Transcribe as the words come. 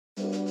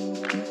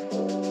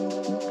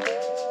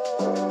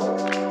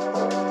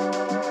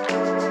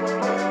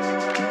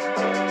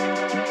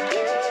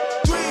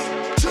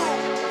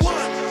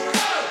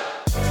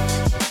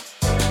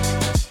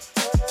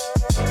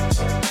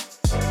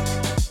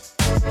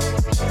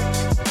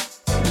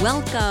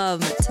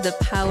Welcome to the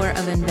Power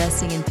of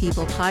Investing in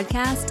People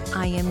podcast.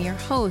 I am your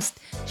host,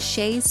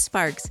 Shay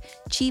Sparks,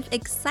 Chief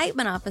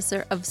Excitement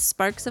Officer of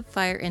Sparks of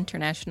Fire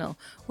International,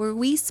 where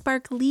we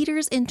spark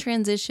leaders in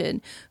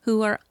transition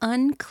who are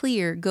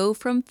unclear, go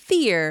from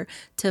fear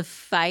to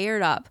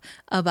fired up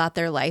about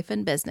their life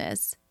and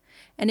business.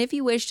 And if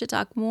you wish to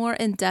talk more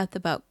in depth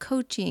about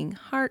coaching,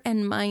 heart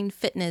and mind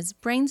fitness,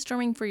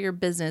 brainstorming for your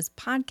business,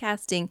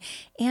 podcasting,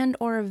 and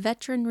or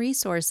veteran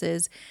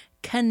resources,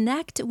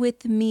 connect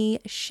with me,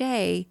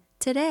 Shay,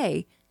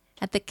 today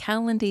at the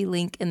Calendly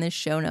link in the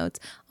show notes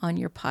on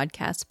your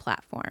podcast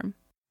platform.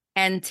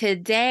 And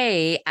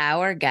today,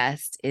 our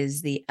guest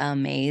is the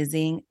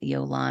amazing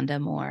Yolonda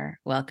Moore.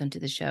 Welcome to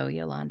the show,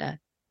 Yolonda.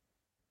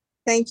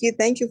 Thank you.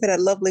 Thank you for that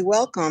lovely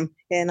welcome.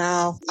 And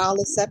I'll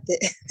accept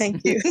it.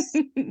 Thank you.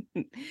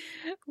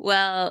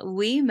 Well,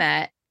 we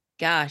met,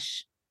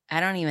 gosh, I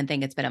don't even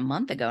think it's been a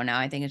month ago now.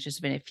 I think it's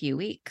just been a few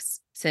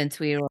weeks since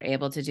we were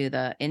able to do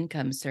the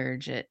income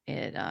surge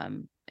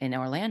in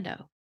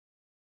Orlando.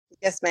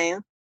 Yes,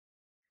 ma'am.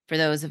 For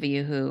those of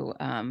you who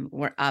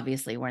weren't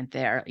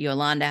there,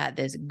 Yolonda had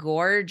this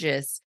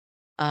gorgeous,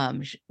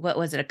 what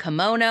was it, a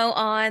kimono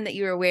on that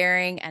you were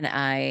wearing, and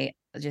I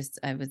was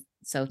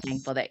so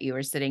thankful that you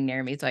were sitting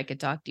near me so I could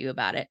talk to you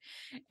about it.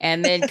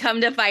 And then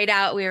come to find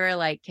out, we were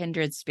like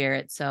kindred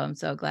spirits. So I'm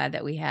so glad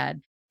that we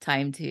had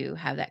time to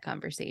have that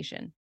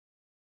conversation.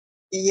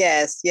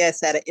 Yes,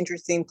 at an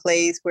interesting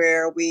place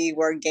where we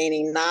were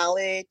gaining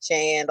knowledge,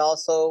 and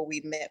also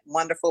we met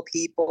wonderful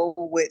people,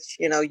 which,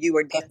 you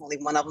were definitely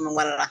one of them and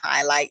one of the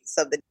highlights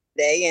of the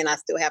day. And I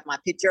still have my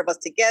picture of us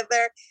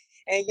together.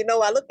 And,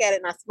 I look at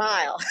it and I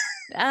smile.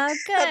 Oh,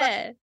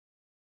 good.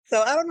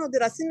 So I don't know,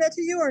 did I send that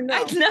to you or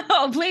no?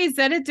 No, please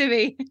send it to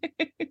me.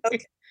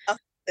 Okay, I'll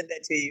send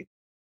that to you.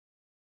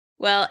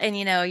 Well, and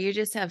you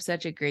just have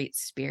such a great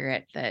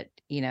spirit that,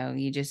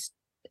 you just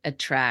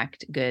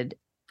attract good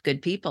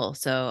people.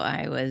 So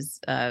I was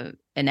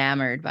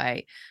enamored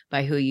by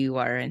who you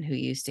are and who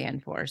you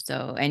stand for.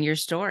 So, and your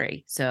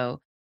story.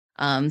 So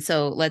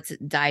let's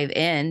dive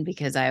in,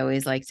 because I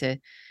always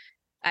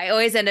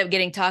end up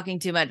talking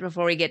too much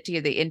before we get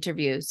to the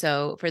interview.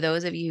 So for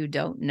those of you who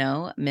don't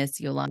know, Miss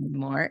Yolonda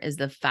Moore is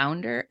the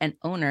founder and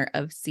owner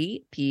of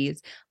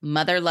CP's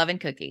Mother Lovin'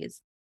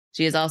 Cookies.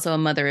 She is also a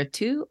mother of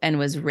two and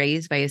was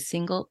raised by a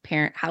single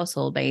parent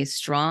household by a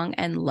strong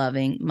and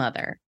loving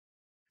mother.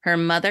 Her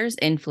mother's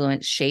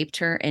influence shaped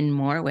her in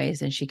more ways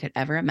than she could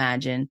ever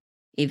imagine,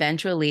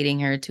 eventually leading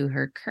her to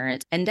her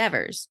current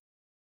endeavors.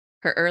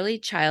 Her early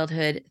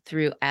childhood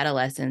through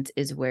adolescence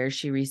is where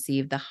she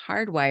received the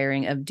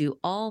hardwiring of do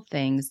all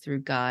things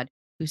through God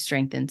who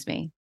strengthens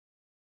me.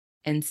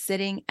 And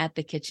sitting at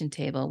the kitchen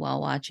table while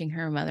watching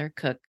her mother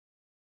cook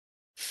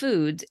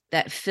foods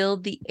that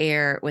filled the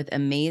air with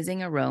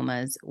amazing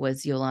aromas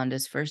was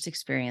Yolonda's first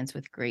experience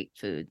with great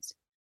foods.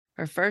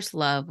 Her first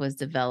love was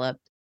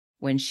developed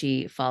when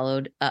she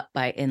followed up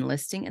by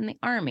enlisting in the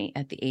Army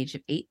at the age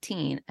of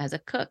 18 as a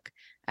cook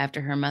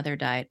after her mother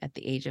died at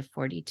the age of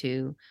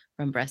 42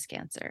 from breast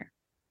cancer.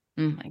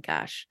 Oh my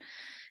gosh.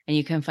 And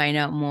you can find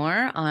out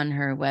more on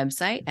her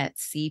website at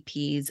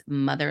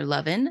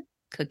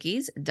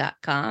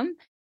cpsmotherlovincookies.com.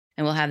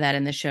 And we'll have that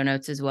in the show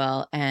notes as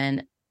well.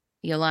 And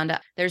Yolonda,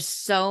 there's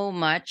so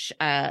much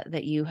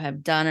that you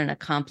have done and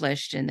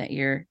accomplished and that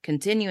you're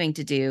continuing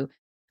to do.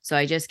 So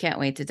I just can't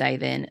wait to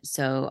dive in.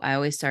 So I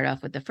always start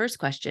off with the first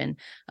question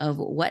of,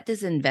 what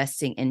does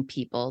investing in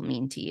people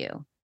mean to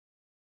you?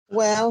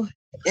 Well,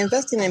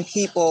 investing in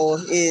people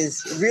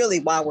is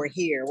really why we're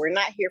here. We're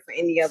not here for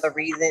any other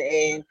reason.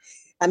 And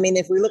I mean,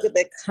 if we look at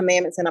the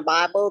commandments in the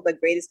Bible, the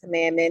greatest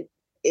commandment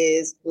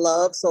is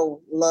love.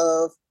 So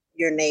love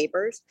your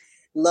neighbors,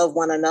 love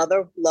one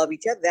another, love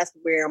each other. That's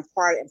what we're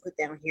imparted and put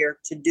down here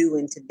to do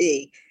and to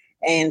be.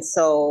 And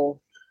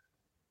so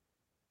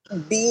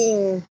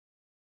being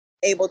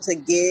able to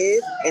give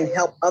and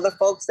help other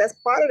folks, that's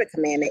part of the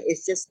commandment.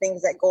 It's just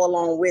things that go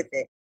along with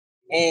it.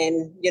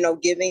 And,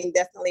 giving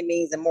definitely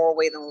means in more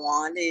way than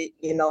one. It,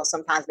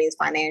 sometimes means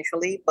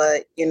financially,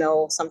 but,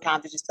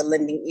 sometimes it's just a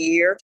lending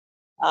ear.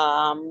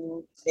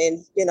 And,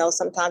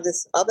 sometimes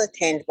it's other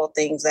tangible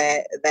things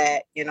that,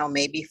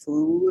 maybe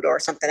food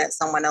or something that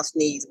someone else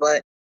needs.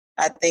 But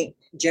I think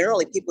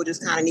generally people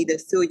just kind of need to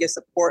feel your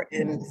support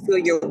and feel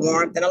your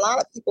warmth. And a lot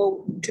of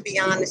people, to be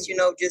honest,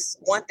 just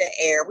want the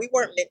air. We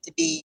weren't meant to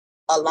be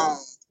alone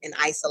and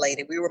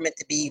isolated. We were meant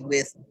to be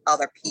with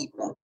other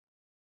people,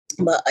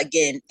 but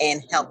again,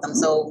 and help them.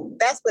 So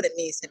that's what it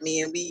means to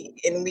me.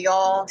 And we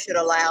all should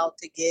allow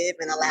to give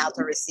and allow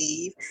to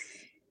receive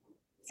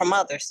from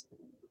others.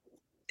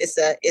 It's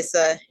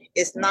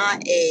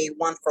not a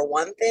one for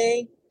one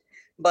thing,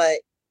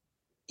 but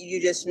you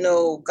just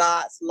know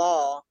God's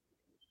law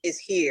is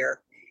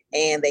here,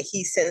 and that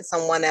he sent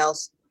someone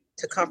else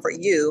to comfort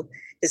you.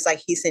 It's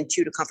like he sent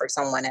you to comfort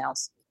someone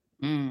else.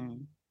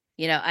 Mm.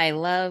 I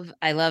love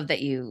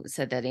that you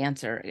said that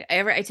answer.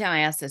 Every time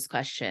I ask this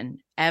question,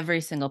 every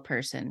single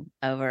person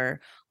over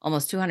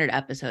almost 200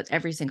 episodes,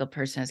 every single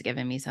person has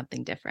given me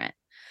something different.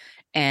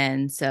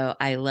 And so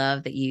I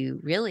love that you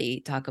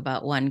really talk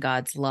about one,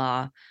 God's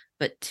law,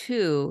 but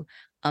two,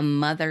 a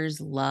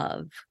mother's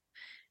love.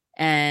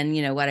 And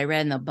what I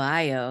read in the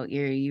bio,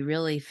 you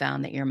really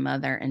found that your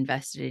mother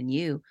invested in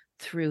you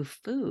through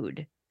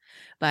food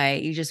by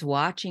you just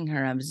watching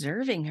her,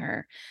 observing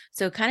her.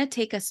 So kind of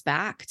take us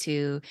back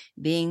to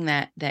being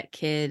that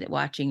kid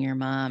watching your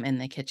mom in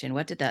the kitchen.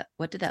 What did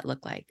that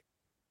look like?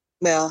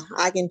 Well,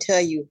 I can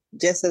tell you,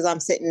 just as I'm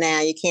sitting now,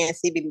 you can't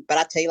see me, but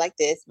I tell you like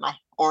this, my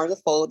arms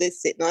are folded,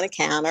 sitting on a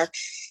counter.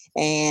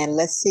 And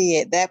let's see,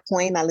 at that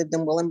point, I lived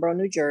in Willingboro,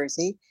 New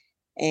Jersey.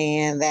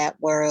 And that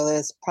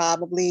was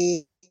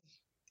probably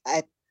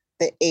at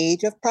the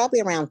age of probably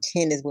around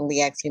 10 is when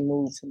we actually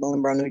moved to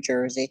Willingboro, New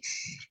Jersey.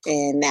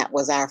 And that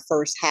was our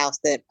first house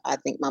that I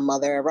think my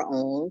mother ever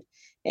owned.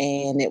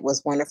 And it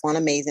was wonderful and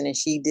amazing. And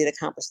she did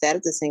accomplish that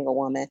as a single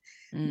woman.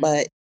 Mm.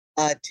 But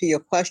to your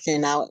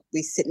question, now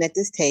we sitting at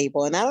this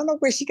table, and I don't know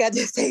where she got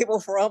this table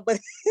from, but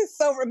it's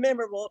so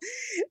memorable.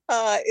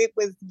 It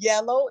was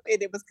yellow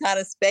and it was kind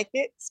of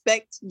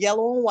specked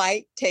yellow and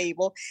white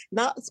table,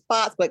 not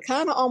spots, but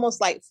kind of almost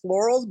like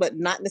florals, but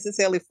not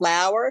necessarily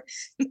flower.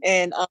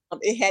 And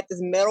it had this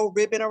metal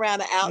ribbon around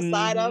the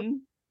outside of Hmm.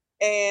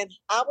 it. And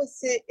I would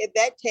sit at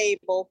that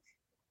table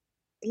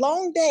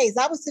long days.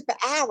 I would sit for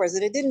hours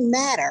and it didn't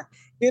matter.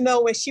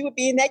 When she would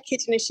be in that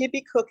kitchen and she'd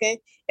be cooking,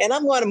 and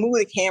I'm going to move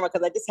the camera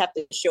because I just have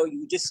to show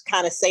you, just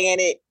kind of saying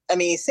it. I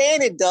mean,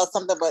 saying it does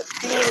something, but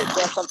seeing it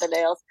does something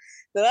else.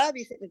 So I'd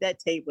be sitting at that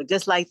table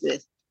just like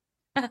this.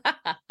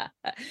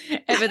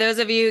 And for those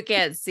of you who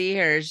can't see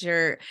her,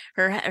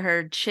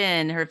 her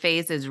chin, her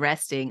face is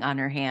resting on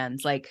her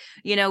hands, like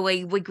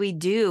we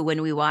do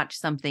when we watch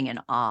something in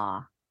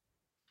awe.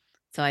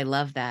 So I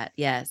love that.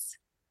 Yes.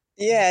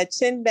 Yeah,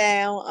 chin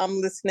down.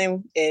 I'm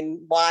listening and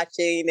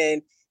watching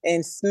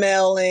and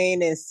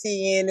smelling and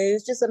seeing. And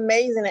it's just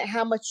amazing at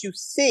how much you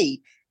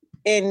see.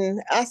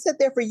 And I sat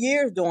there for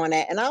years doing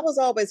that. And I was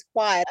always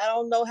quiet. I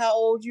don't know how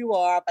old you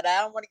are, but I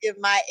don't want to give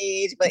my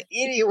age. But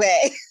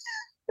anyway,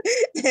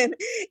 and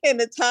in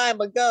the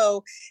time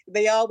ago,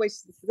 they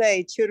always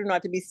say children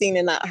are to be seen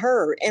and not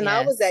heard. And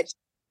I was Yes.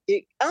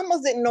 I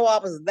almost didn't know I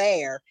was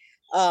there.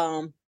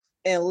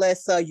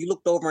 Unless you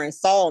looked over and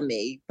saw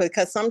me,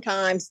 because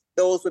sometimes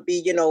those would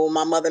be,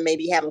 my mother may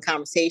be having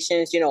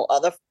conversations,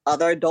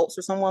 other adults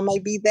or someone may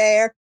be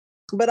there,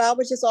 but I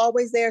was just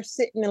always there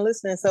sitting and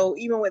listening. So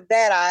even with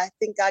that, I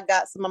think I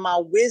got some of my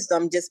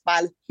wisdom just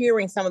by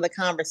hearing some of the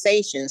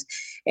conversations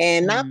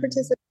and not Mm.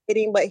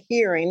 participating, but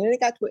hearing. And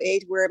it got to an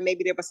age where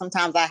maybe there were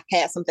sometimes I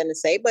had something to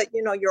say, but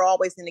you're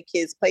always in the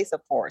kid's place,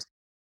 of course.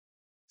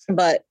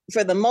 But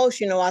for the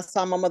most, I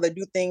saw my mother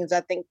do things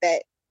I think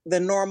that the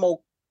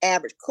normal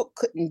average cook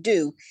couldn't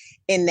do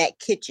in that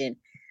kitchen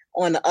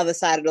on the other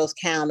side of those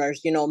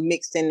counters,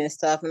 mixed in and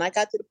stuff. And I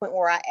got to the point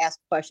where I asked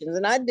questions,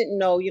 and I didn't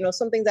know,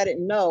 some things I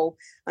didn't know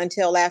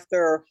until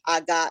after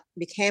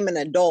became an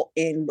adult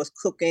and was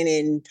cooking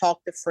and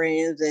talked to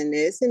friends and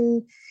this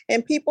and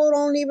people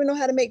don't even know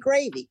how to make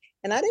gravy.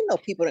 And I didn't know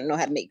people didn't know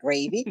how to make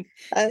gravy.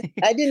 I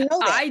didn't know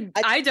that.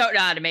 I don't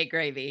know how to make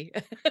gravy.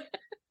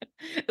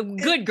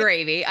 Good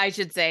gravy, I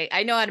should say.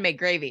 I know how to make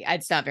gravy.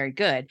 It's not very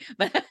good,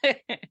 but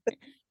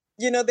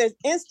There's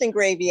instant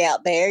gravy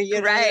out there.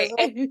 right.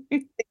 There's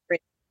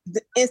all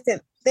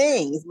instant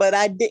things, but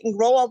I didn't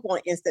grow up on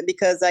instant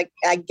because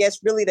I guess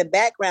really the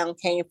background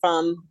came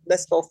from,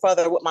 let's go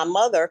further with my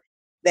mother,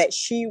 that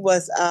she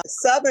was a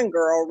Southern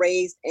girl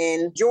raised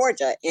in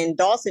Georgia, in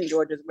Dawson,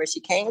 Georgia, where she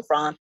came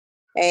from.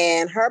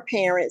 And her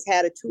parents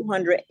had a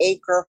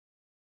 200-acre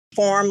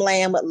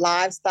farmland with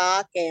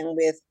livestock and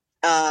with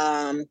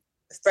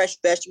fresh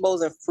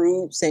vegetables and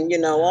fruits and,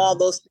 all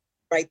those things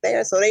right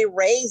there. So they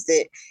raised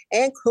it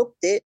and cooked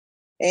it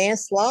and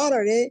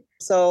slaughtered it.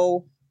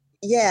 So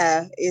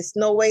yeah, it's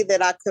no way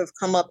that I could have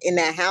come up in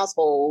that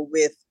household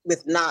with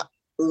not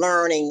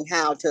learning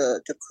how to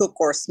cook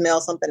or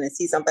smell something and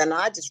see something. And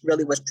I just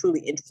really was truly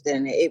interested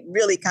in it. It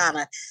really kind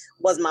of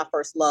was my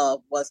first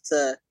love, was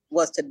to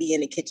be in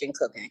the kitchen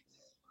cooking.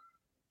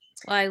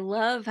 Well, I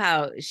love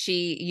how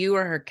you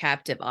were her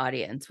captive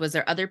audience. Was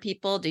there other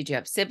people? Did you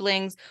have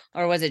siblings,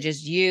 or was it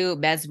just you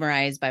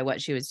mesmerized by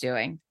what she was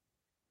doing?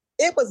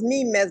 It was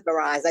me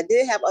mesmerized. I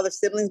did have other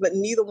siblings, but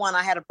neither one.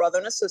 I had a brother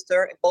and a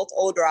sister, both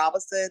older. I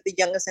was the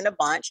youngest in the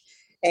bunch,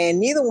 and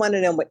neither one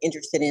of them were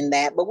interested in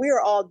that. But we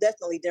were all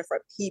definitely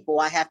different people,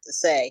 I have to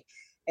say.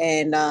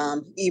 And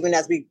even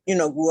as we,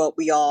 grew up,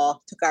 we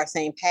all took our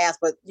same paths.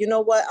 But you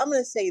know what? I'm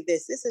going to say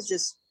this.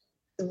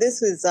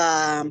 This is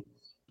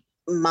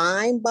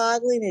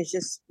mind-boggling. Is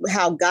just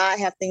how God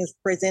have things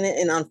presented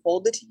and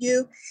unfolded to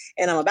you.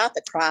 And I'm about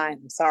to cry.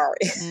 I'm sorry.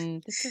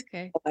 That's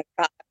okay. Oh my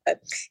God.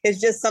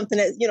 It's just something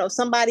that,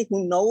 somebody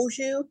who knows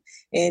you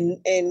and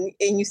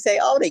you say,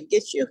 oh, they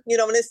get you,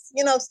 and it's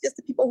just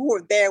the people who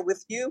are there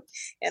with you.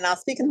 And I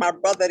was speaking to my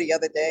brother the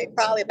other day,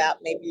 probably about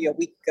maybe a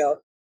week ago.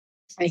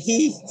 And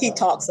he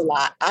talks a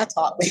lot. I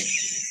talk, but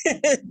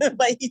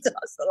he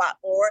talks a lot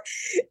more.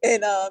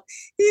 And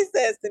he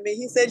says to me,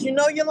 he says,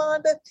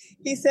 Yolanda,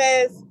 he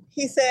says,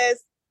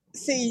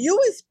 see, you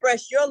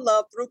express your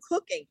love through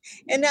cooking.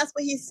 And that's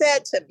what he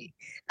said to me.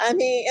 I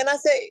mean, and I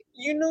said,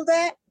 you knew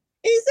that?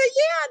 He said,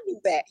 yeah, I knew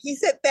that. He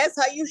said, that's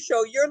how you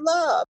show your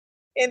love.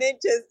 And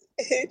it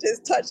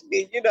just touched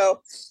me,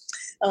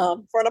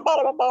 from the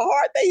bottom of my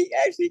heart that he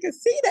actually could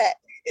see that.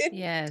 And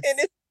Yes.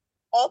 it's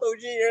all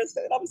those years,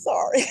 and I'm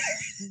sorry.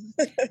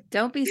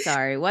 Don't be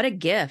sorry. What a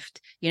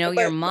gift. Your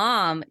But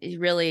mom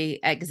really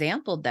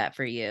exampled that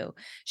for you.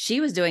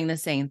 She was doing the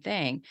same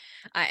thing.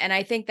 And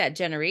I think that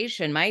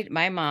generation,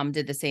 my mom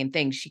did the same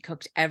thing. She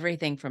cooked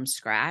everything from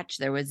scratch.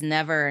 There was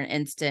never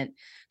an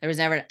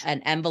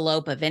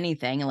envelope of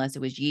anything unless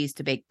it was yeast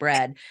to bake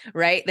bread,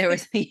 right? There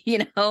was,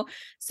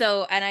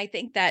 so, and I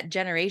think that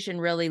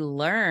generation really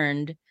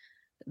learned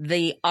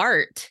the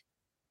art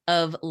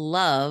of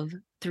love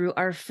through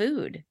our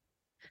food.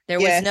 There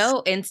was yes,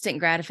 no instant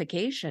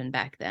gratification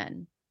back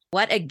then.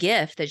 What a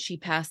gift that she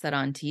passed that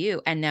on to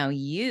you. And now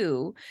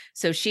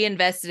so she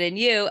invested in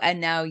you, and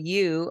now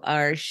you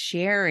are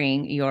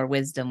sharing your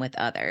wisdom with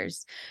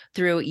others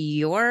through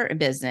your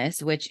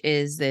business, which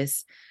is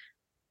this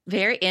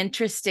very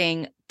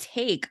interesting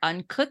take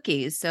on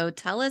cookies. So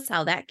tell us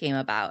how that came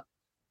about.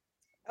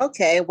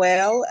 okay.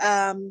 Well,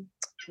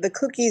 the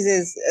cookies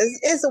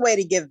is a way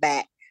to give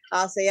back.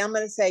 I'm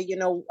going to say,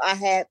 I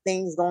had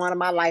things going on in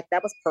my life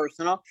that was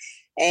personal,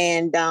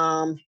 and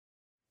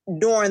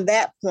during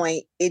that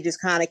point, it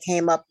just kind of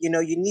came up. You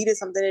needed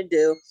something to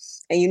do,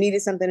 and you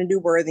needed something to do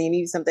worthy. You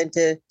needed something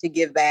to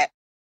give back.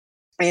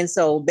 And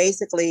so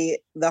basically,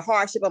 the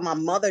hardship of my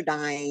mother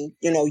dying,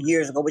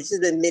 years ago, which has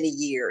been many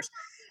years,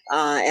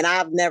 and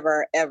I've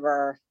never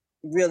ever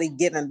really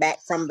given back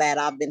from that.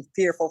 I've been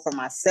fearful for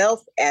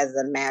myself, as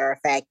a matter of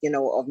fact,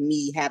 of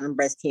me having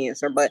breast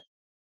cancer, but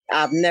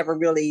I've never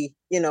really,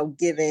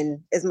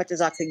 given as much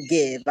as I could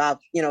give. I've,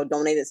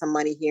 donated some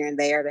money here and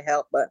there to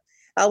help, but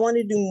I want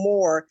to do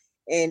more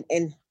and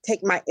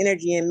take my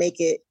energy and make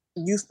it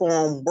useful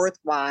and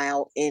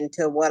worthwhile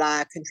into what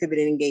I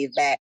contributed and gave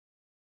back.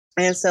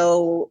 And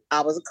so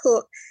I was a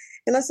cook.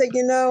 And I said,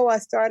 I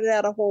started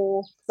out a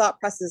whole thought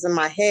process in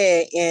my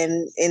head,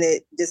 and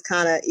it just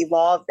kind of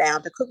evolved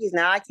down to cookies.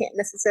 Now, I can't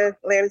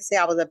necessarily say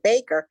I was a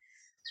baker,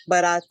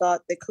 but I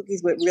thought the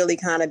cookies would really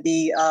kind of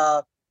be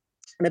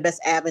the best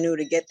avenue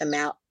to get them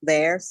out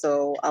there.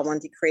 So I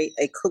wanted to create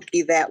a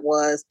cookie that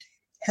was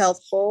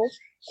healthful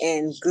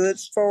and good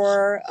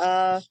for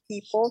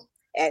people,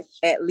 at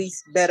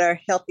least better,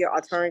 healthier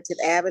alternative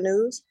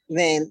avenues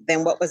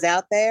than what was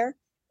out there.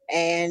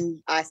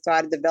 And I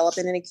started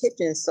developing in the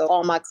kitchen. So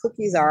all my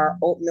cookies are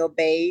oatmeal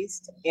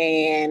based,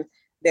 and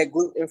they're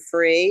gluten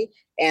free.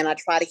 And I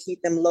try to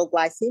keep them low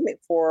glycemic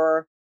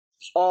for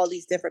all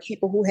these different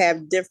people who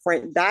have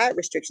different diet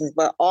restrictions.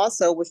 But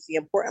also, which the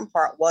important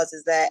part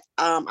is that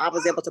I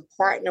was able to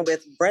partner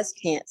with breast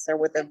cancer,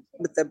 with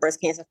the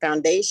Breast Cancer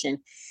Foundation,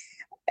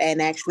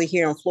 and actually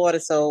here in Florida.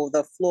 So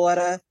the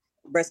Florida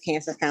Breast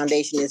Cancer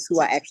Foundation is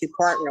who I actually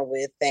partner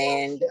with,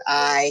 and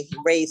I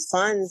raise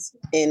funds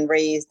and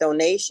raise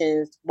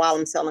donations while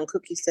I'm selling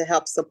cookies to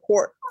help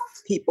support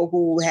people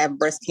who have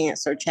breast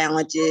cancer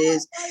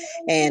challenges,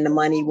 and the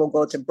money will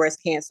go to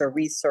breast cancer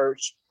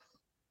research.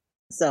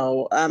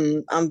 So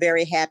I'm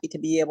very happy to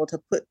be able to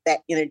put that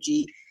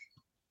energy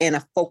in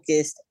a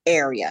focused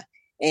area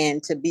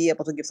and to be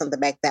able to give something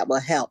back that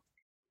will help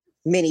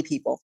many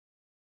people.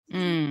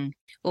 Mm.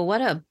 Well,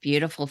 what a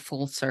beautiful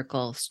full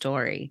circle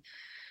story,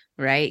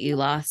 right?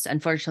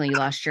 Unfortunately, you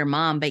lost your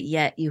mom, but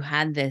yet you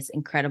had this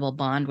incredible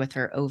bond with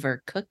her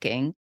over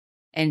cooking.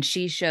 And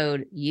she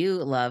showed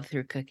you love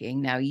through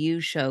cooking. Now you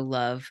show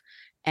love,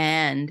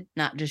 and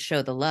not just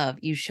show the love,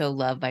 you show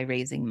love by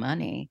raising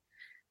money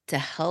to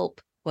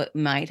help what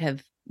might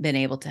have been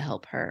able to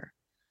help her.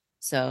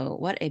 So,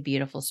 what a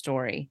beautiful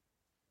story.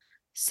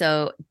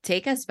 So,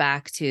 take us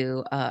back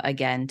to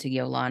again to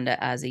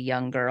Yolanda as a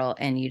young girl,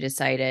 and you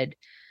decided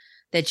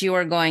that you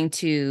were going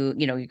to,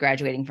 you're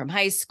graduating from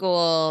high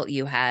school,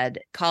 you had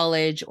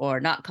college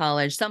or not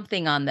college,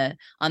 something on the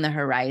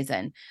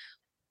horizon.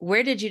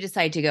 Where did you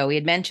decide to go? We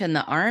had mentioned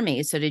the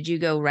Army. So did you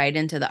go right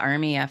into the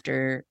Army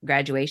after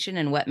graduation,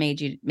 and what made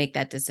you make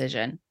that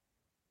decision?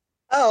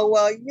 Oh,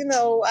 well,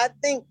 I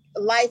think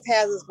life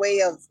has its way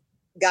of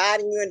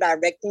guiding you and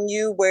directing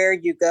you where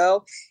you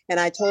go. And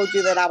I told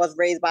you that I was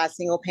raised by a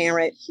single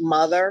parent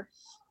mother,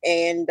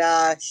 and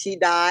she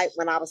died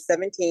when I was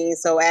 17.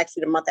 So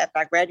actually, the month after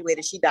I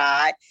graduated, she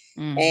died.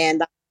 Mm.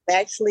 And I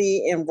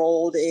actually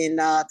enrolled in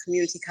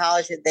community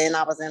college. And then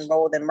I was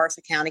enrolled in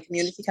Mercer County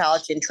Community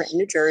College in Trenton,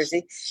 New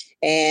Jersey.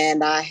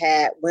 And I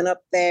had went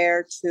up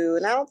there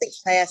and I don't think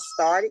class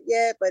started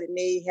yet, but it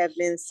may have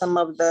been some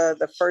of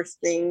the first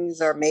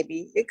things, or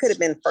maybe it could have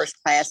been first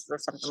class or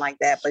something like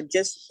that. But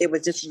it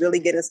was just really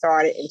getting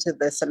started into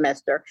the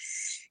semester.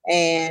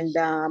 And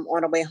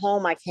on the way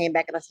home, I came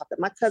back and I stopped at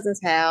my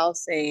cousin's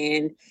house,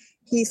 and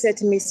he said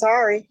to me,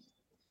 "Sorry."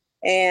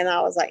 And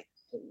I was like,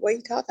 "What are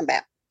you talking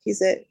about?" He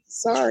said,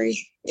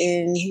 "Sorry."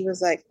 And he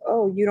was like,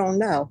 "Oh, you don't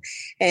know."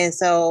 And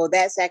so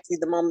that's actually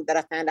the moment that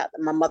I found out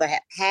that my mother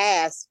had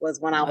passed,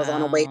 was when I was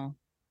on the way Wow.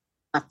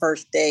 my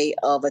first day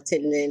of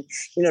attending,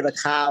 the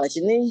college.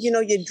 And then,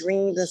 your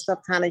dreams and stuff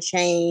kind of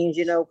change,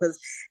 because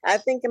I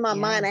think in my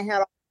mind Yeah. I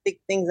had big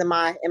things in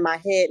my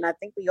head, and I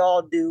think we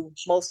all do.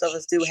 Most of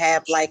us do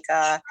have like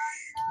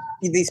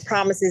these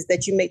promises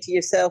that you make to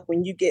yourself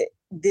when you get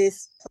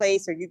this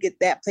place or you get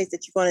that place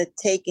that you're going to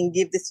take and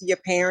give this to your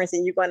parents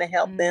and you're going to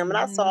help them. And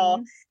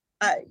Mm-hmm.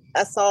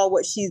 I saw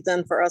what she's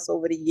done for us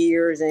over the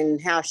years and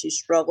how she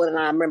struggled. And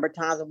I remember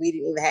times when we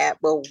didn't even have,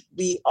 well,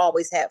 we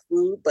always had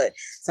food, but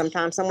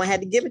sometimes someone had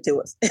to give it to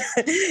us,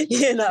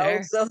 you know,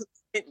 Sure. so,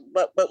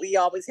 but we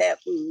always had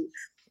food.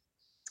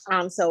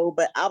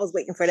 But I was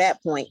waiting for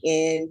that point.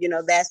 And, you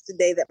know, that's the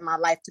day that my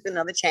life took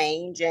another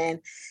change. And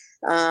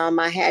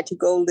I had to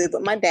go live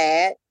with my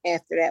dad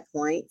after that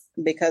point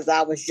because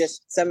I was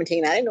just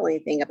 17. I didn't know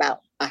anything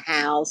about a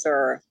house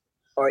or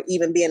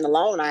even being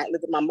alone. I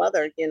lived with my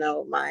mother, you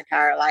know, my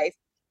entire life.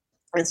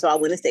 And so I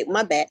went and stayed with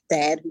my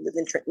dad, who lived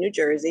in Trenton, New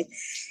Jersey.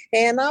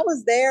 And I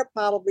was there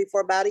probably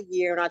for about a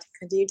year. And I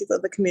continued to go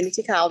to the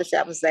community college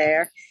that was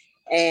there.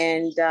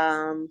 And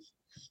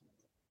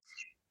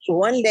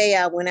one day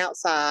I went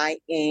outside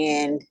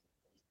and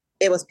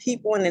it was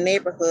people in the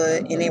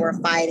neighborhood and they were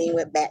fighting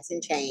with bats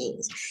and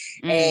chains.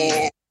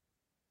 Mm.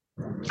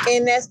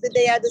 And that's the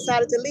day I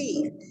decided to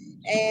leave.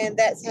 And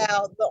that's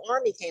how the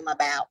army came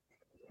about.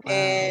 Wow.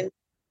 And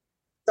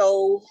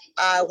so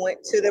I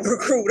went to the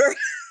recruiter.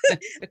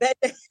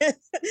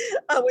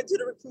 I went to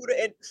the recruiter,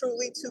 and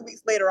truly 2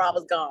 weeks later, I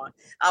was gone.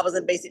 I was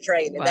in basic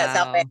training. That's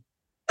how fast.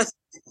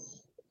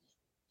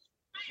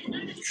 Wow.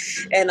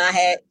 And I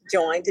had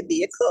joined to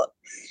be a cook.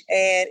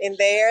 And in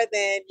there,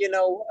 then, you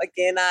know,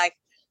 again, I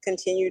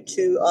continued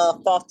to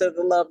foster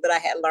the love that I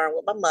had learned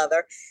with my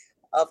mother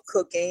of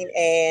cooking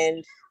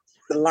and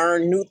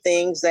learn new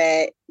things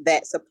that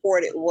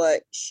supported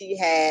what she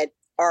had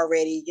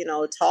already, you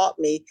know, taught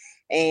me,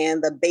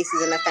 and the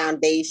bases and the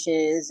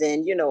foundations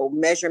and, you know,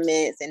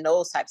 measurements and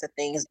those types of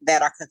things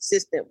that are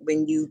consistent.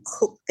 When you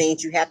cook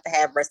things, you have to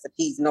have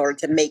recipes in order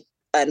to make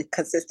a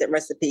consistent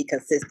recipe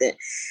consistent.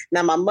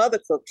 Now, my mother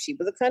cooked, she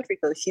was a country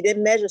cook. She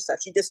didn't measure stuff.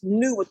 She just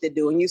knew what to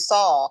do. And you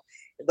saw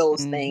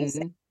those things.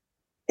 Mm-hmm.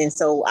 And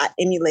so I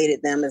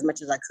emulated them as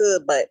much as I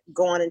could. But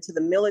going into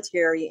the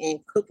military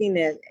and cooking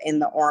in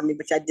the Army,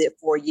 which I did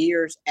for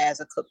years as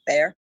a cook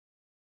there,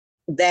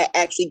 that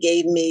actually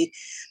gave me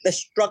the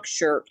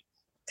structure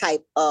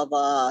type of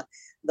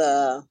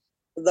the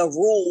the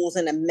rules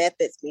and the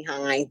methods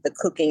behind the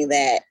cooking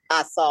that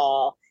I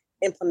saw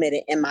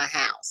implemented in my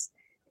house.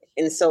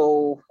 And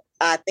so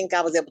I think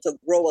I was able to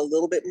grow a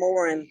little bit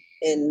more and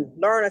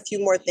learn a few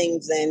more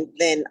things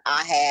than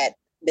I had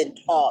been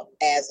taught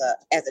as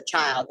a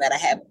child that I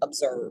have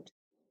observed.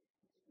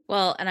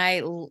 Well, and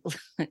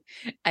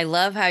I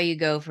love how you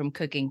go from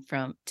cooking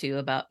from to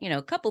about,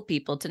 a couple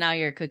people to now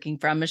you're cooking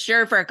from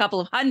sure for a couple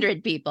of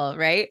hundred people,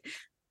 right?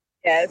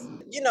 Yes.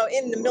 You know,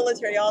 in the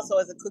military also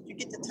as a cook, you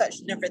get to touch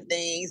different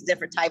things,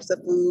 different types of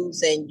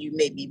foods, and you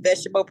may be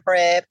vegetable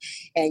prep,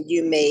 and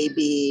you may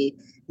be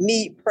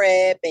meat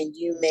prep, and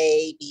you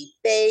may be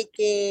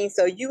baking.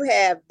 So you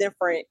have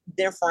different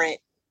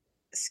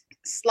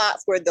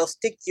slots where they'll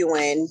stick you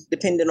in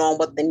depending on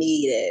what the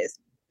need is.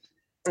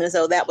 And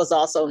so that was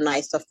also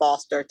nice to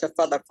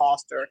further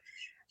foster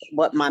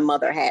what my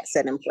mother had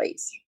set in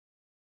place.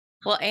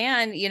 Well,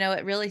 and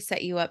it really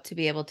set you up to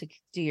be able to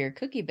do your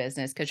cookie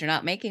business because you're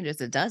not making just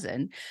a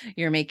dozen,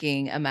 you're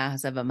making a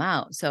massive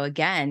amount. So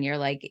again, you're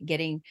like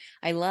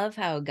I love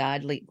how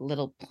God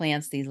little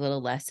plants these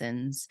little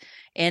lessons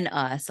in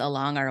us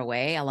along our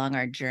way, along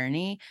our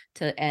journey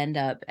to end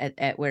up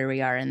at where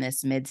we are in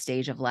this mid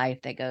stage of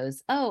life that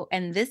goes, oh,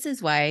 and this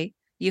is why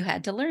you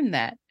had to learn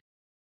that.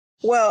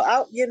 Well,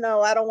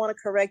 I don't want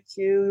to correct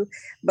you,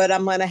 but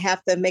I'm going to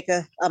have to make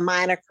a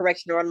minor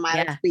correction or a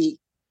minor Yeah. tweak.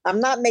 I'm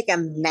not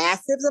making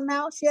massive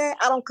amounts yet.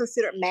 I don't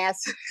consider it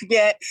massive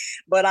yet,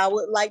 but I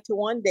would like to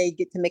one day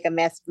get to make a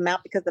massive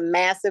amount because the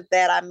massive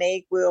that I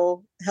make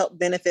will help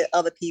benefit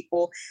other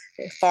people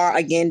as far,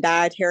 again,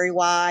 dietary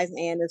wise,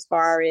 and as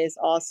far as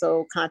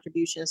also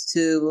contributions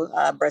to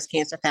Breast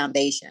Cancer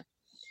Foundation.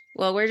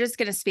 Well, we're just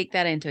going to speak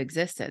that into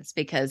existence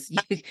because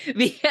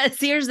because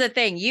here's the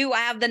thing, you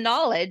have the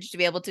knowledge to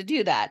be able to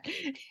do that.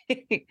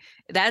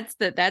 That's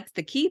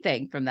the key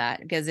thing from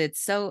that because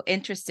it's so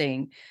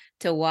interesting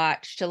to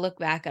watch, to look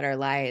back at our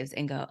lives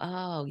and go,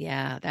 "Oh,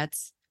 yeah,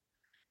 that's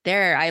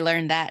there, I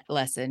learned that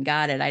lesson.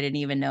 Got it. I didn't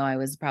even know I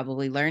was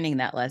probably learning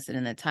that lesson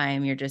in the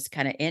time. You're just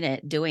kind of in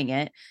it, doing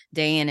it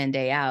day in and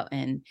day out.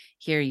 And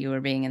here you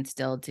were being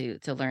instilled to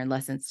learn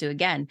lessons to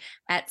again,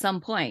 at some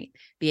point,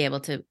 be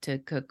able to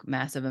cook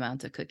massive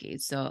amounts of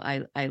cookies. So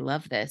I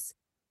love this.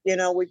 You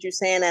know, with you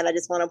saying that, I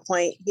just want to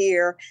point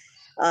here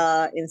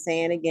and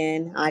saying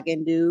again, I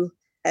can do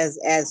as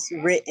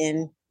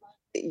written,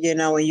 you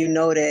know, and you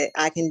know that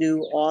I can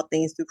do all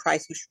things through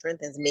Christ who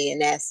strengthens me.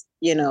 And that's,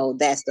 you know,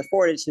 that's the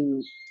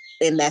fortitude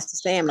and that's the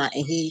stamina.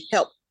 And he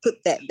helped put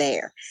that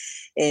there.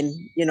 And,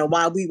 you know,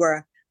 while we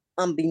were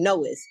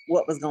unbeknownst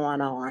what was going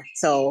on.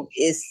 So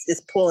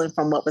it's pulling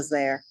from what was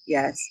there.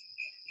 Yes.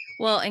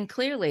 Well, and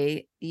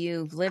clearly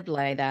you've lived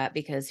like that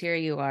because here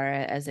you are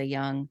as a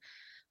young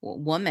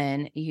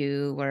woman,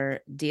 you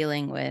were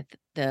dealing with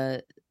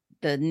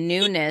the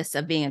newness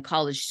of being a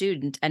college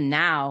student, and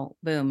now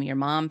boom, your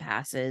mom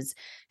passes,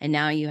 and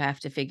now you have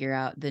to figure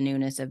out the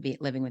newness of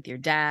living with your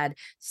dad,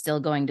 still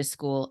going to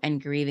school,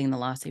 and grieving the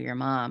loss of your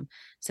mom.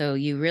 So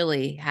you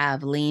really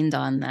have leaned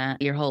on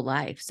that your whole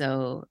life.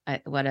 So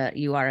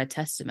you are a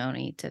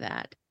testimony to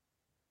that.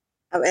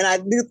 And I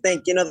do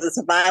think, the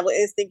survival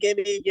instinct in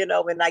me,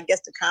 and I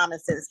guess the common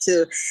sense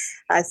too.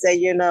 I say,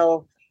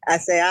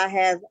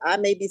 I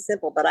may be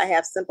simple, but I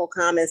have simple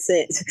common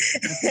sense.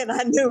 And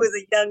I knew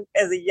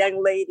as a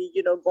young lady,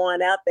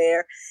 going out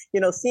there,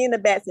 seeing the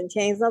bats and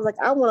chains, I was like,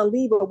 I want to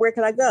leave, but where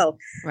can I go?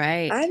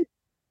 Right. I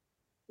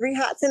 3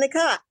 hots in a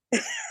cot.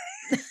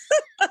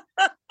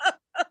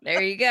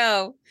 There you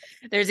go.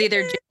 There's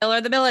either jail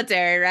or the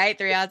military, right?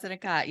 3 hots in a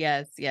cot.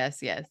 Yes,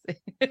 yes, yes.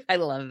 I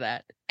love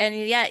that. And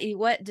yeah,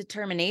 what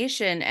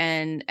determination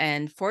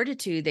and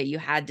fortitude that you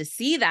had to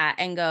see that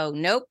and go,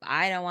 nope,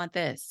 I don't want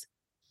this.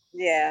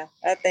 Yeah,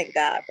 I thank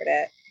God for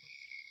that,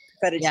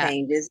 for the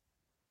changes.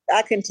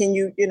 I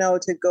continued,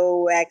 to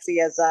go actually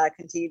as I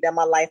continued down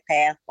my life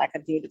path. I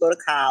continued to go to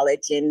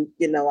college, and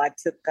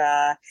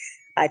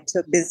I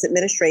took business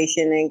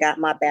administration and got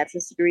my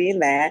bachelor's degree in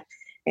that.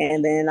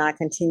 And then I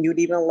continued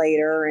even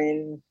later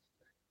and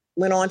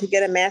went on to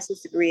get a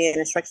master's degree in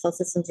instructional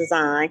systems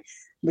design,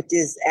 which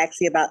is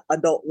actually about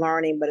adult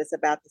learning, but it's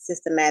about the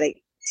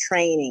systematic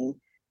training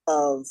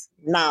of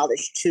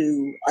knowledge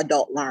to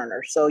adult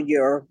learners. So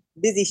you're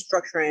busy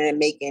structuring and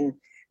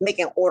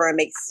making order and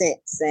make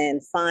sense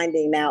and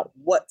finding out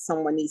what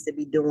someone needs to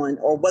be doing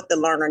or what the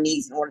learner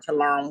needs in order to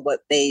learn what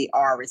they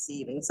are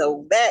receiving.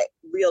 So that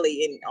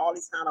really, in all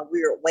these kind of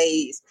weird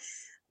ways,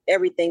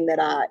 everything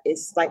that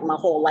it's like my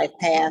whole life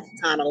path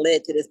kind of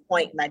led to this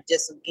point, and I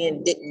just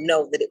again didn't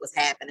know that it was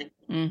happening.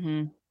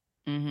 Mm-hmm.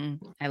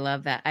 Mm-hmm. I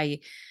love that.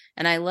 I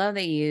love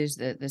that you use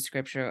the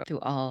scripture, through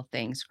all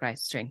things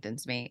Christ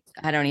strengthens me.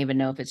 I don't even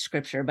know if it's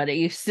scripture, but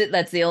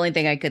that's the only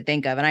thing I could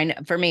think of. And I know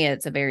for me,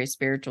 it's a very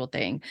spiritual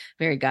thing,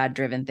 very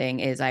God-driven thing.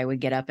 Is I would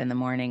get up in the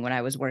morning when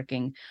I was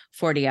working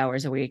 40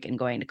 hours a week and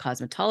going to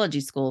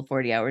cosmetology school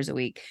 40 hours a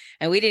week.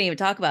 And we didn't even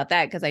talk about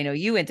that because I know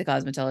you went to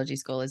cosmetology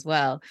school as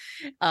well.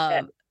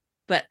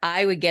 But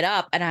I would get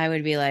up and I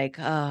would be like,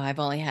 oh, I've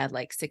only had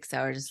like 6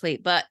 hours of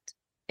sleep, but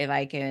if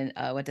I can,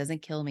 what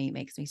doesn't kill me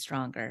makes me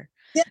stronger.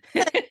 Yeah.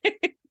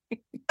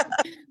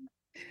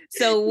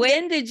 So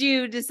when did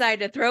you decide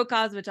to throw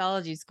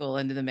cosmetology school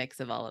into the mix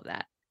of all of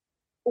that?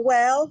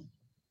 Well,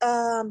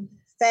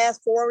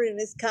 fast forward, and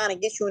this kind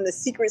of gets you in the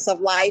secrets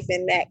of life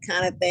and that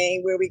kind of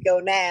thing. Where we go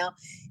now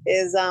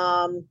is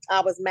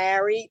I was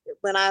married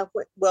when I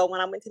went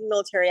to the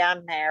military.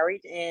 I'm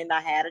married and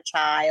I had a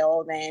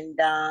child, and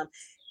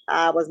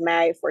I was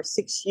married for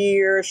 6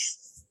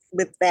 years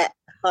with that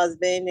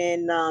husband,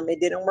 and it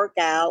didn't work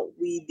out.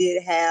 We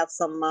did have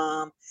some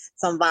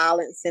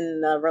violence in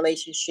the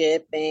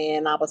relationship,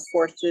 and I was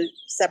forced to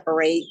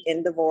separate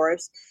and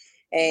divorce.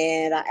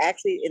 And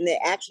that's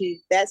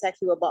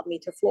actually what brought me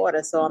to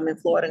Florida. So I'm in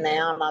Florida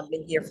now, and I've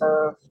been here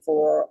for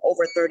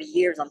over 30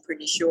 years. I'm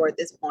pretty sure at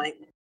this point.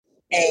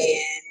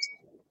 And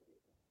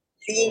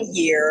being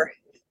here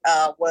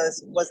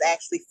was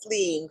actually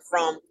fleeing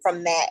from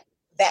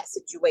that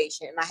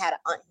situation. And I had an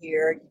aunt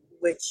here,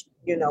 which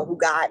who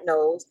God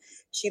knows,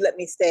 she let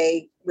me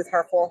stay with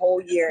her for a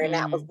whole year, and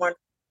that was one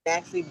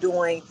actually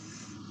doing.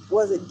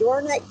 Was it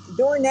during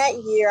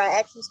that year? I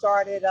actually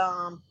started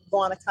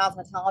going to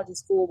cosmetology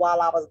school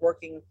while I was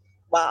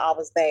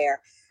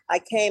there.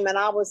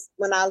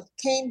 When I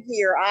came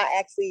here, I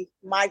actually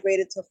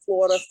migrated to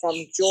Florida from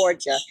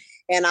Georgia,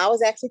 and I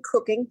was actually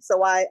cooking.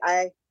 So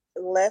I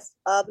left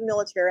the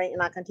military,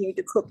 and I continued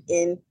to cook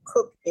in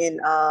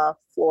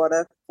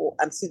Florida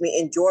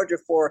in Georgia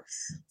for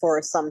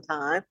some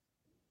time.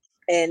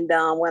 And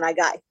when I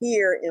got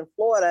here in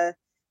Florida,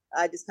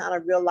 I just kind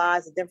of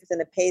realized the difference in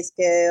the pay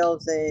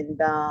scales and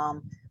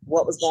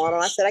what was going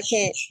on. I said, I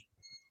can't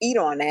eat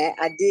on that.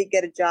 I did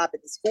get a job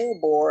at the school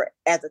board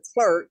as a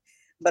clerk,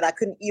 but I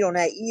couldn't eat on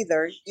that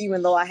either.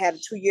 Even though I had a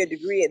 2-year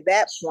degree at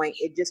that point,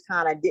 it just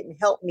kind of didn't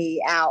help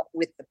me out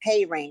with the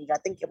pay range. I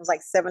think it was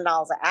like $7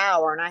 an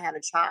hour, and I had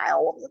a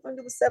child. What was I going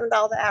to do with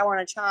 $7 an hour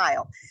and a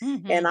child?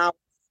 Mm-hmm. And I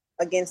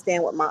again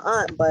staying with my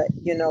aunt, but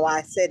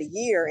I said a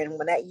year, and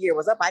when that year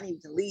was up, I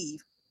needed to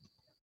leave.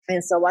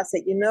 And so I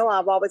said,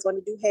 I've always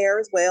wanted to do hair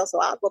as well,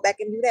 so I'll go back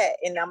and do that.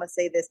 And I'm gonna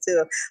say this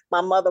too: my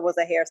mother was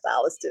a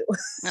hairstylist too.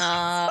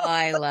 Oh,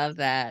 I love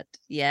that.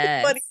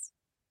 Yes. Funny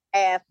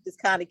path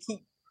just kind of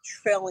keep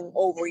trailing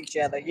over each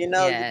other,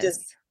 Yes. You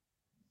just.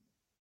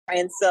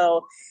 And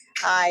so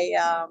I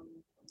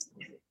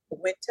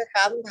went to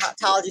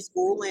cosmetology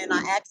school, and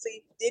I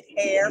actually did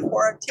hair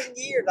for 10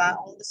 years. I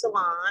owned a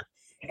salon.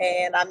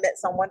 And I met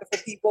some wonderful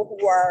people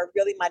who are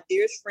really my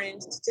dearest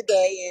friends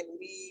today, and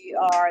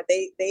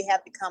they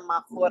have become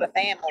my Florida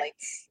family,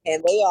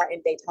 and they are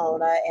in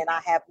Daytona, and I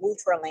have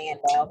moved to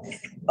Orlando.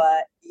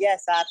 But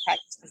yes, I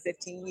practiced for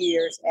 15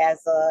 years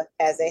as a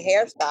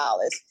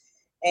hairstylist,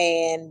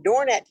 and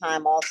during that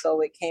time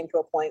also it came to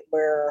a point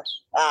where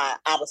I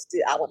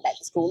went back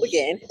to school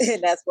again,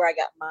 and that's where I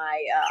got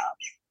my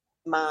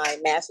my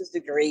master's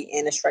degree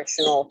in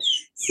instructional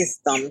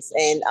systems.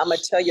 And I'm going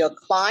to tell you, a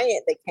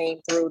client that came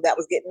through that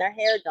was getting her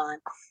hair done,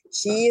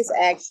 she is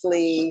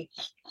actually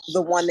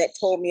the one that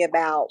told me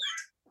about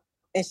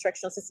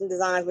instructional system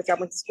design, which I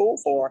went to school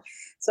for.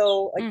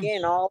 So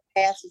again, all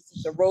paths,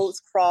 the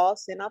roads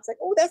cross, and I was like,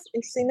 oh, that's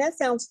interesting. That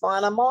sounds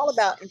fun. I'm all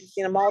about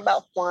interesting. I'm all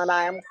about fun.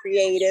 I am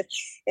creative,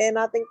 and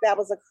I think that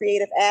was a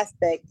creative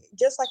aspect.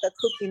 Just like a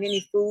cooking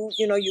any food,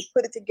 you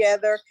put it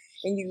together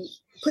and you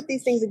put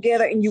these things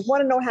together, and you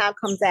want to know how it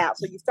comes out.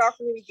 So you start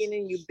from the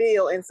beginning, you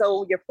build, and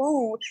so your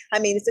food. I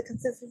mean, it's the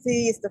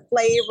consistency, it's the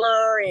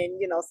flavor, and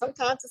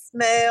sometimes it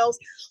smells.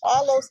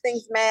 All those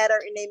things matter,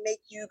 and they make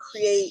you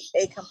create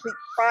a complete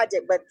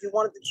project, but you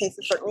want it to taste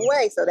a certain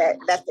way, so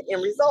that's the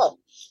end result.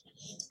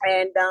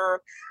 And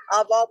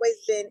I've always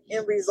been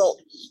end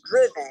result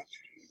driven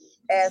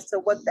as to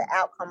what the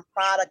outcome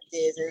product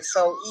is. And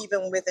so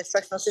even with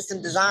instructional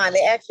system design,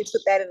 they actually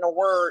put that in a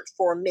word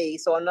for me.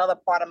 So another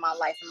part of my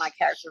life and my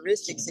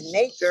characteristics in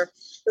nature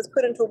was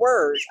put into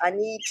words. I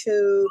need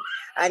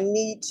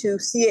to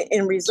see it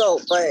in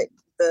result, but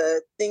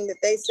the thing that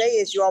they say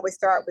is you always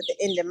start with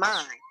the end in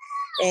mind.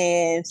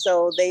 And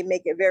so they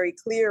make it very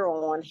clear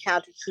on how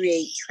to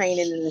create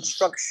training and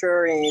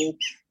structure and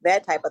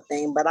that type of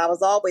thing. But I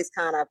was always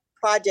kind of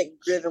project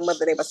driven,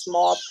 whether they were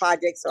small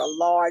projects or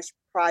large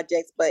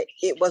projects, but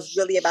it was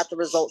really about the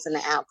results and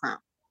the outcome.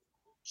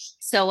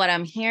 So what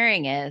I'm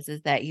hearing is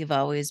that you've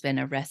always been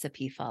a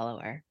recipe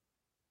follower.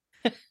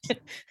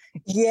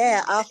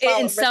 Yeah,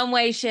 in some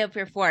way, shape,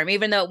 or form,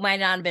 even though it might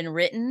not have been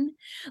written,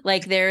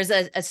 like there's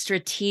a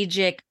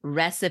strategic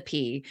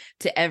recipe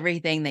to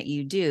everything that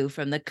you do,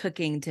 from the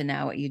cooking to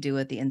now what you do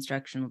with the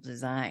instructional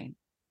design,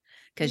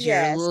 because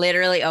you're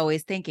literally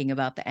always thinking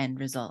about the end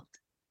result.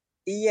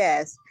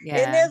 Yes. Yeah.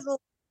 And there's a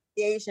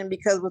variation,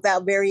 because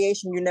without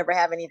variation, you never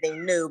have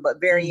anything new,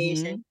 but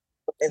variation,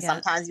 and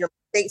sometimes your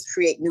mistakes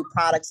create new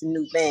products and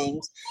new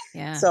things.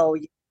 Yeah. So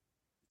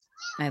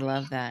I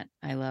love that.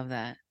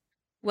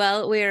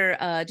 Well, we're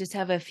just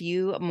have a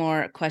few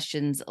more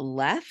questions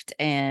left,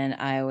 and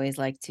I always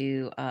like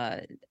to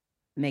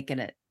make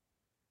a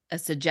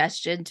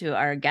suggestion to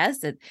our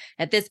guests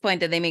at this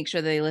point that they make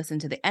sure that they listen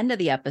to the end of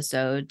the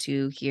episode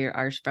to hear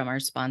from our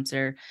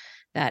sponsor.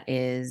 That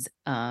is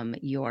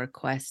Your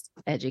Quest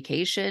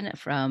Education,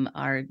 from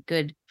our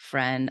good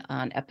friend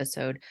on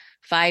episode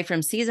 5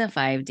 from season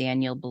 5,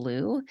 Daniel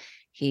Blue.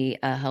 He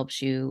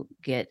helps you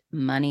get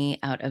money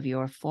out of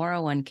your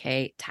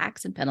 401k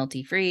tax and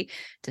penalty free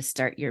to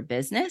start your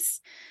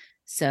business.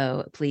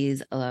 So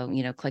please,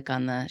 click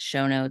on the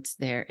show notes.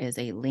 There is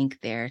a link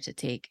there to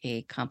take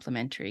a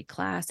complimentary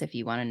class if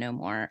you want to know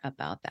more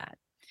about that.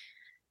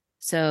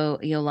 So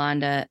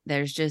Yolanda,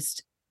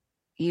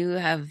 you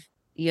have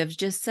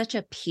just such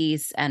a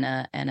peace and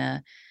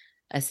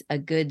a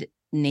good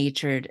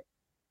natured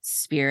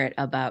spirit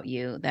about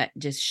you that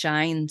just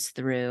shines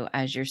through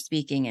as you're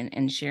speaking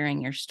and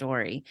sharing your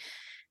story.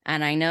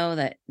 And I know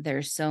that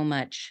there's so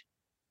much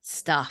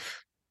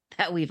stuff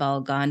that we've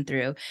all gone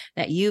through,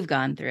 that you've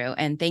gone through.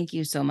 And thank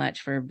you so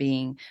much for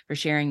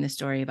sharing the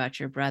story about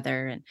your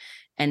brother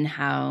and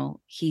how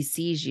he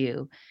sees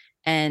you.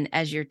 And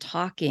as you're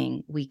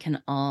talking, we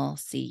can all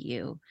see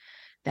you,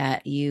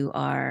 that you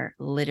are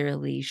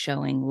literally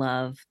showing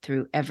love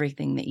through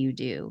everything that you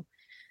do.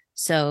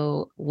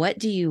 So what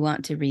do you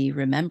want to be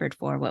remembered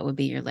for? What would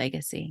be your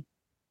legacy?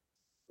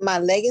 My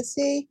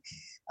legacy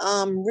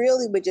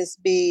really would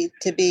just be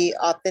to be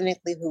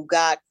authentically who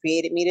God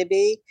created me to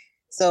be.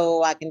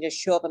 So I can just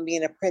show up and be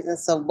in the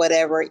presence of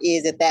whatever it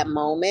is at that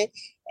moment.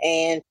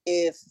 And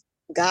if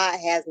God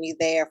has me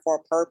there for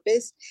a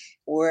purpose,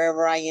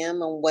 wherever I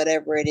am and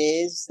whatever it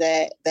is,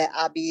 that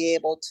I'll be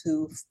able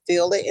to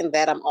feel it, and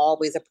that I'm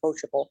always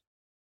approachable.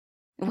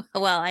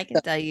 Well, I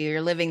can tell you,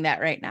 you're living that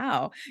right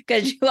now,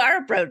 because you are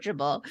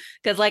approachable.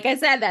 Because like I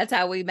said, that's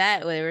how we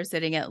met. We were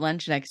sitting at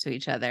lunch next to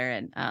each other,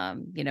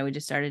 and we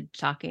just started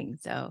talking.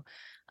 So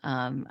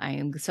I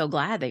am so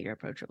glad that you're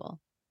approachable.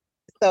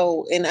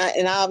 So, and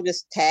I'll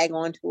just tag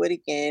on to it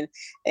again,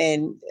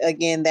 and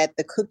again, that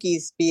the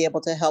cookies be able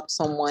to help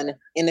someone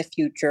in the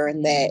future,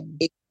 and that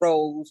it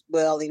grows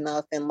well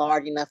enough and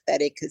large enough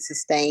that it could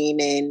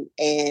sustain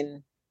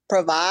and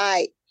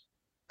provide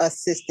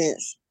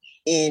assistance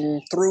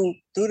through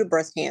the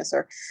breast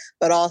cancer,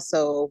 but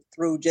also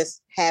through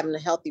just having a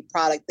healthy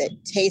product that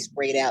tastes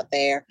great out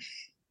there,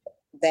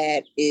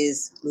 that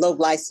is low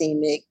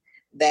glycemic,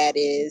 that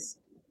is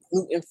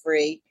gluten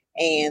free,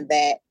 and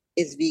that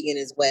is vegan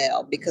as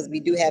well, because we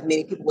do have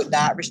many people with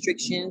diet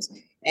restrictions.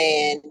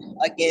 And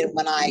again,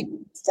 when I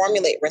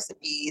formulate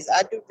recipes,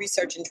 I do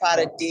research and try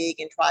to dig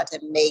and try to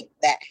make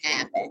that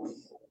happen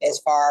as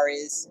far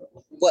as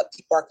what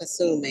people are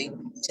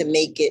consuming to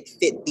make it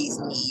fit these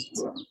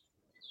needs.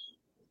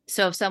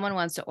 So if someone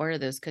wants to order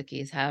those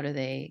cookies, how do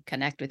they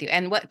connect with you?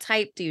 And what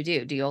type do you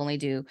do? Do you only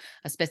do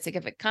a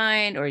specific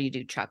kind, or you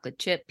do chocolate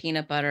chip,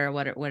 peanut butter?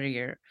 What are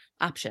your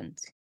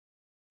options?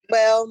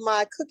 Well,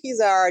 my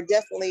cookies are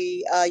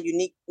definitely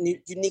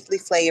uniquely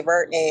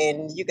flavored,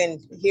 and you can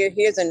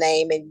here's a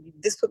name, and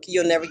this cookie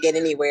you'll never get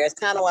anywhere. It's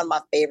kind of one of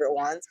my favorite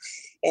ones.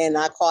 And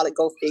I call it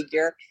Go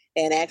Figure.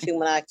 And actually,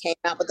 when I came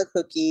out with the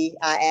cookie,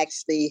 I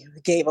actually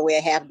gave away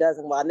a half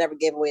dozen. Well, I never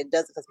gave away a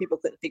dozen because people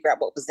couldn't figure out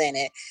what was in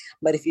it.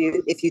 But if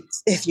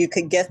you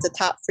could guess the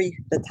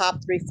top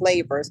three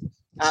flavors,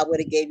 I would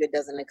have gave you a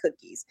dozen of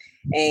cookies.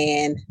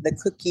 And the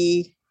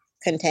cookie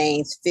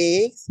contains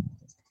figs,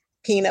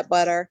 peanut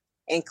butter,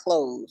 and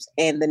cloves.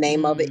 And the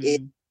name of it is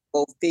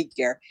Go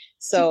Figure.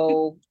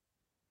 So,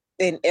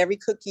 and every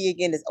cookie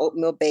again is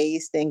oatmeal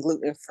based and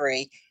gluten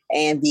free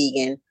and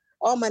vegan.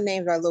 All my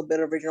names are a little bit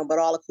original, but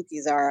all the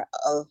cookies are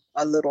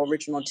a little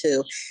original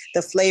too.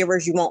 The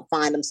flavors, you won't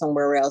find them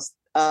somewhere else.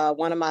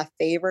 One of my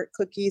favorite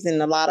cookies,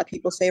 and a lot of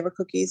people's favorite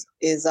cookies,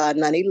 is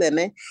Nutty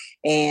Lemon.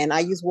 And I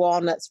use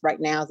walnuts right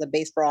now as a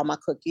base for all my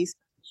cookies.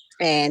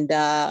 And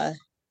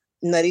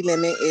Nutty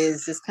Lemon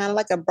is just kind of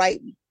like a bright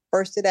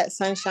burst of that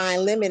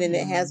sunshine lemon, and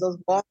it has those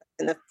walnuts,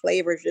 and the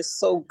flavor is just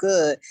so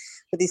good.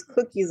 But these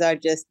cookies are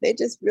they're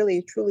just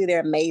really, truly,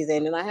 they're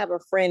amazing. And I have a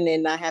friend,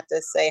 and I have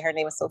to say her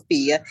name is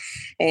Sophia,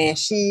 and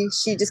she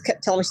just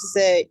kept telling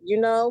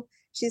me,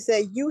 she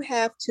said, you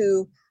have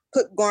to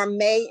put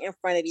gourmet in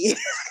front of you.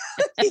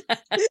 and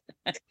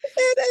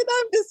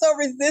I'm just so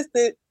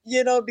resistant,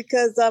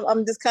 because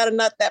I'm just kind of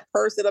not that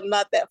person. I'm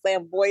not that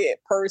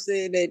flamboyant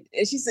person.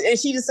 And she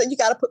just said, you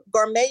got to put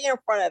gourmet in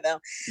front of them.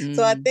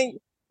 So I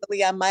think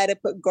I might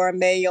have put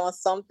gourmet on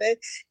something,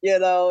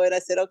 and I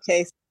said,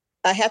 okay,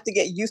 I have to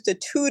get used to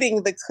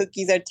tooting the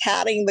cookies or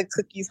touting the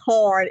cookies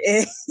horn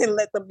and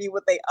let them be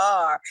what they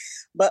are.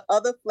 But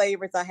other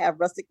flavors, I have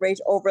rustic range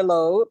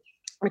overload,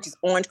 which is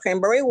orange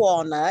cranberry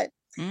walnut,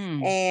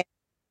 and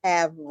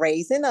have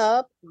raisin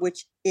up,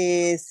 which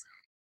is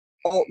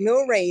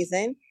oatmeal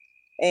raisin.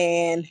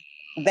 And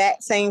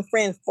that same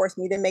friend forced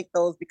me to make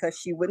those because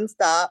she wouldn't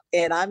stop,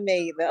 and I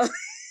made them.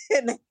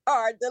 And they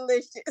are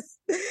delicious.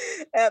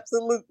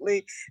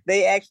 Absolutely.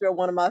 They actually are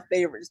one of my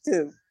favorites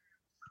too.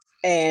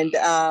 And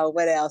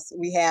what else?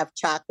 We have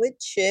chocolate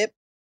chip,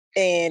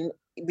 and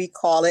we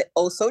call it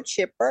Oh So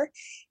Chipper.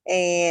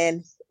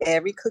 And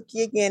every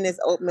cookie again is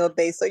oatmeal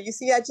based. So you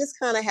see, I just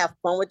kind of have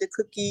fun with the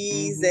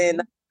cookies,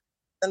 and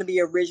going to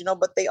be original,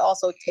 but they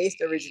also taste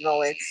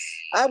original. And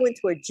I went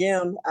to a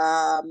gym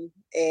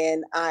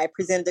and I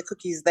presented the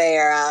cookies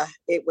there.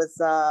 It was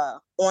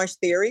Orange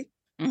Theory.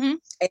 And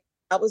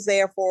I was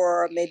there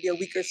for maybe a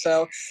week or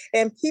so,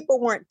 and people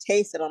weren't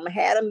tasting them. I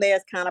had them there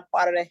as kind of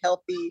part of the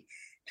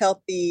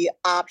healthy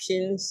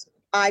options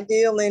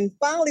ideal. And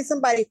finally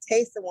somebody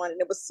tasted one,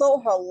 and it was so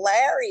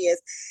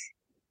hilarious.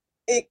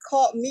 It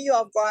caught me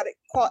off guard. It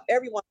caught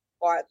everyone off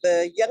guard.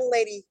 The young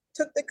lady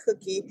took the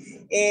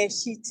cookie and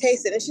she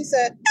tasted it, and she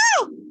said,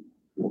 "Oh,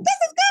 this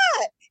is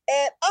good."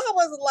 And I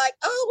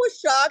was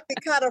shocked.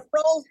 It kind of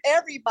froze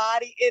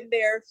everybody in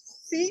their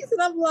seats.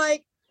 And I'm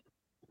like,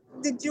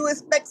 did you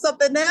expect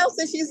something else?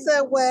 And she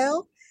said,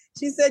 well,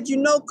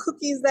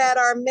 cookies that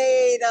are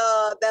made,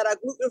 that are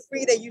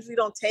gluten-free, they usually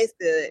don't taste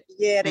good.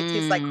 Yeah, they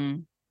taste like.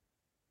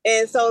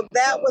 And so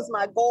that was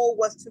my goal,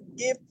 was to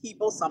give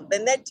people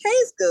something that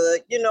tastes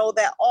good,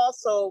 that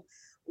also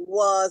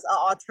was an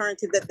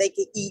alternative that they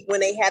could eat when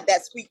they have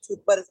that sweet tooth,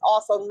 but it's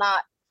also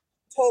not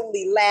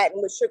totally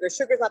laden with sugar.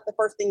 Sugar is not the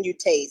first thing you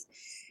taste.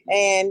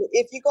 And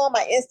if you go on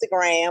my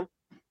Instagram,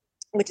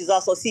 which is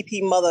also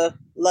CP Mother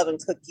Loving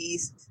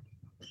Cookies,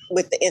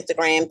 with the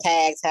Instagram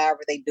tags, however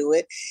they do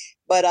it,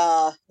 but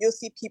you'll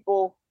see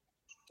people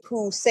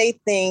who say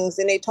things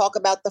and they talk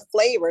about the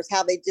flavors,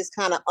 how they just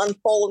kind of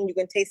unfold and you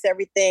can taste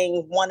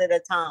everything one at a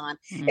time.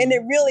 And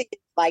it really is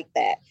like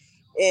that.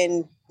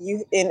 And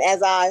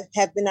as I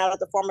have been out at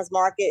the farmer's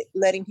market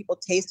letting people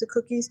taste the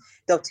cookies,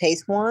 they'll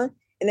taste one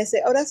and they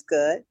say, oh, that's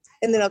good.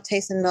 And then they'll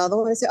taste another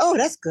one and say, oh,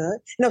 that's good.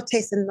 And they'll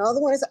taste another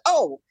one and say,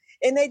 oh,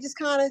 and they just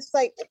kind of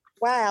like,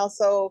 wow.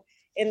 So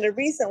in the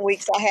recent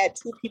weeks, I had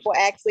two people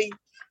actually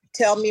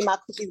tell me my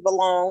cookies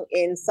belong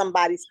in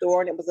somebody's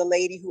store. And it was a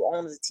lady who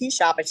owns a tea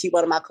shop, and she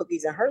wanted my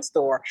cookies in her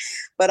store.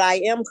 But I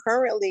am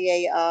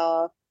currently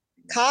a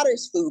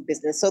cottage food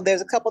business. So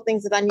there's a couple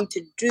things that I need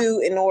to do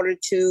in order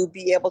to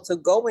be able to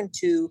go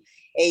into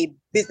a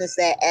business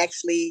that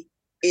actually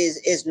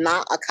is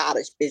not a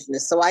cottage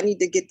business. So I need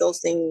to get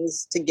those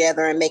things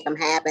together and make them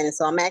happen. And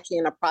so I'm actually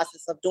in the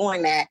process of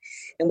doing that.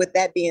 And with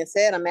that being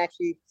said, I'm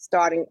actually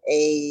starting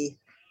a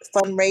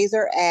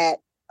fundraiser at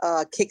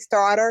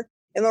Kickstarter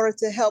in order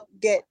to help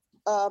get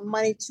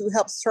money to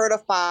help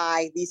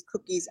certify these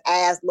cookies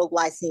as low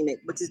glycemic,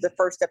 which is the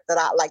first step that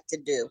I'd like to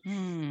do.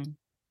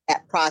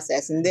 That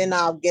process. And then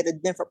I'll get a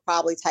different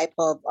probably type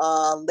of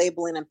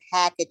labeling and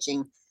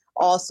packaging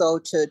also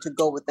to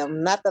go with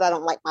them. Not that I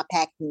don't like my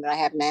packaging that I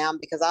have now,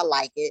 because I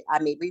like it. I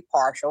may be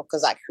partial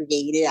because I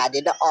created, I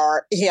did the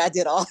art. Yeah, I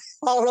did all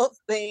those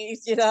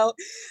things,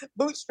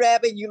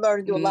 bootstrapping, you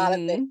learn to do a lot of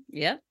things.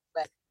 Yeah.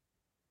 But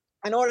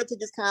in order to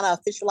just kind of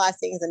officialize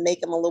things and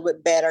make them a little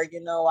bit better,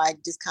 I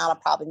just kind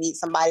of probably need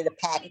somebody to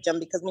package them,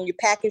 because when you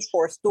package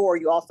for a store,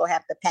 you also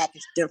have to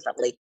package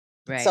differently.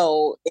 Right.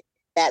 So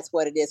That's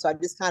what it is. So I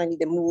just kind of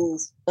need to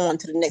move on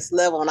to the next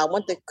level. And I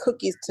want the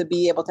cookies to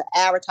be able to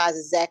advertise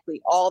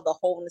exactly all the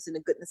wholeness and the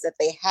goodness that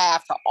they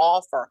have to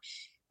offer.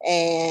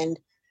 And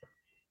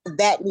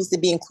that needs to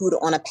be included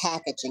on a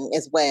packaging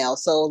as well.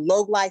 So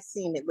low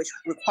glycemic, which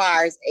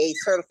requires a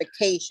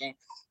certification,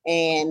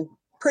 and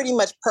pretty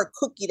much per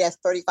cookie, that's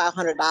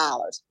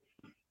 $3,500.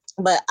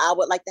 But I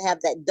would like to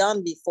have that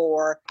done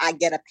before I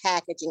get a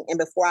packaging and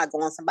before I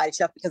go on somebody's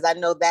shelf, because I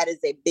know that is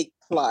a big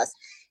plus.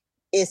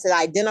 It's an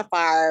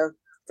identifier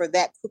for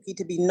that cookie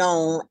to be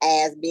known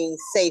as being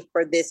safe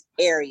for this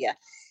area,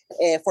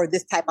 for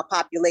this type of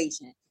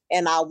population.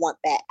 And I want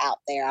that out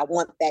there. I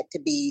want that to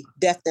be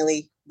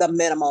definitely the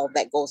minimal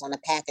that goes on the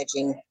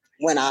packaging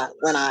when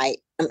I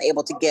am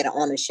able to get it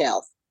on the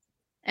shelf.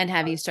 And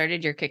have you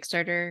started your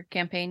Kickstarter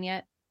campaign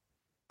yet?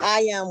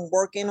 I am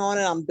working on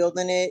it. I'm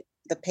building it,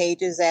 the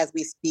pages as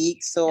we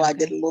speak. So Okay. I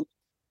did a little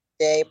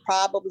day,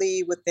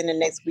 probably within the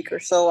next week or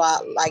so.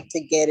 I'd like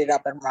to get it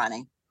up and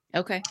running.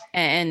 Okay.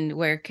 And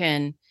where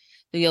can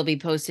you'll be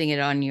posting it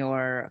on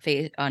your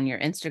on your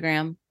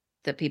Instagram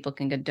that people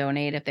can go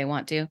donate if they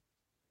want to?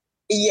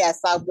 Yes,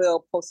 I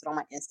will post it on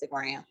my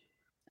Instagram.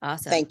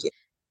 Awesome. Thank you.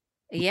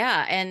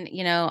 Yeah. And,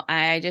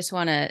 I just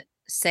want to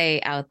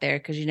say out there,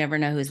 because you never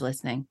know who's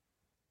listening,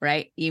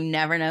 right? You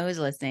never know who's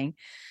listening.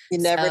 You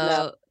never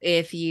know.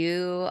 If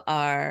you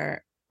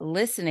are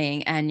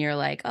listening and you're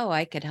like, oh,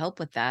 I could help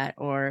with that,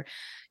 or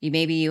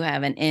maybe you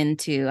have an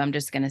into, I'm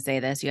just going to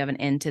say this, you have an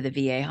into the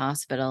VA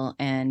hospital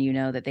and you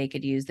know that they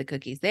could use the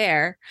cookies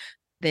there,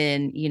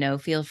 then,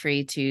 feel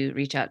free to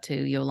reach out to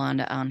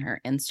Yolanda on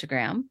her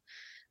Instagram,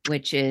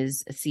 which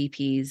is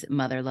CP's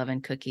Mother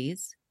Lovin'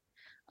 Cookies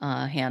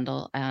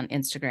handle on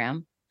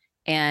Instagram.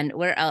 And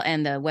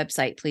and the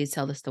website, please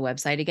tell us the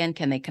website again.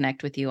 Can they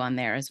connect with you on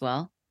there as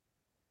well?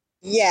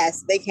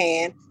 Yes, they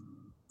can.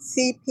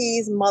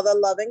 CP's Mother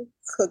Loving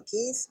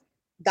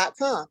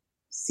Cookies.com.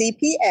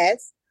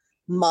 CPS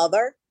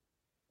Mother,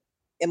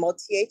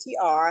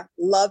 MOTHER,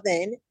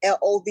 Lovin,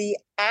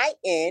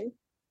 LOVIN,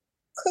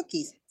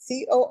 Cookies,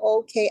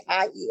 COOKIES.com.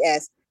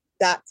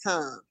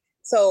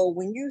 So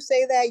when you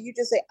say that, you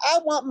just say, I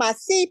want my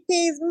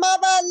CP's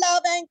Mother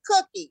Loving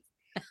Cookies.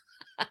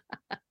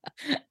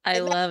 I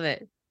love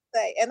it.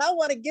 And I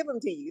want to give them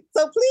to you.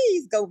 So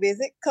please go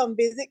visit, come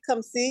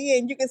see.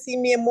 And you can see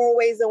me in more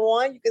ways than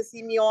one. You can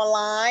see me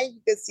online.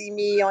 You can see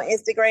me on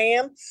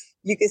Instagram.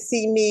 You can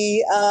see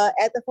me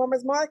at the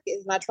farmers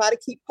markets. And I try to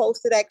keep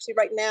posted. Actually,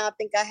 right now, I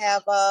think I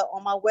have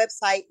on my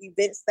website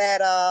events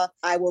that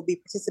I will be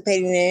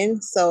participating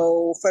in.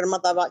 So for the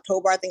month of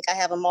October, I think I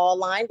have them all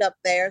lined up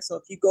there. So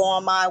if you go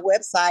on my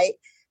website,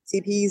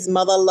 CP's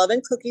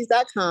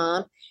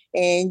motherlovingcookies.com,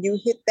 and you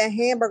hit the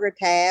hamburger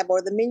tab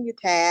or the menu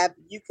tab,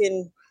 you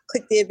can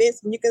click the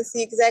events and you can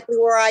see exactly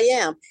where I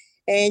am.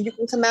 And you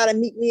can come out and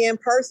meet me in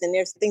person.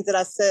 There's things that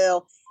I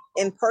sell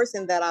in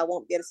person that I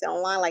won't be able to sell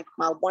online, like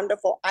my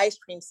wonderful ice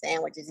cream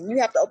sandwiches. And you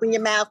have to open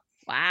your mouth.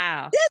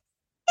 Wow.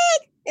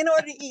 In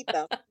order to eat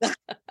them.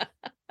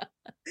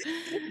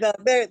 No,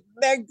 they're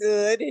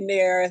good, and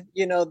they're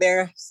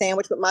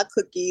sandwiched with my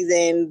cookies,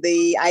 and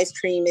the ice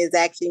cream is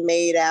actually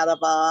made out of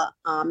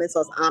almond,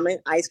 so it's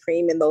almond ice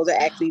cream, and those are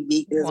actually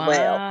vegan as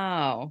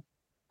well.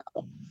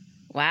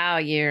 Wow,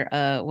 you're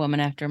a woman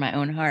after my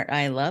own heart.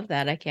 I love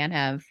that. I can't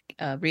have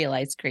real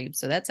ice cream,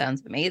 so that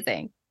sounds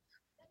amazing.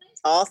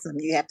 Awesome.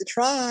 You have to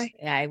try.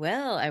 Yeah, I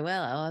will.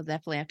 I'll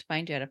definitely have to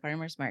find you at a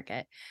farmer's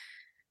market.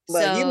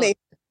 Well, you may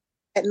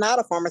not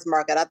a farmer's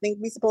market. I think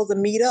we're supposed to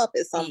meet up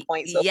at some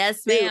point. So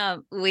yes,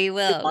 ma'am. We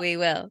will.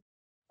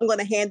 I'm going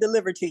to hand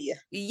deliver to you.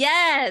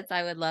 Yes,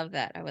 I would love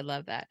that.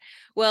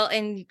 Well,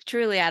 and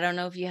truly, I don't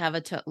know if you have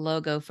a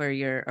logo for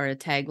or a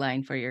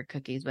tagline for your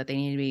cookies, but they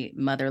need to be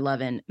mother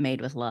loving,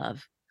 made with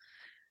love.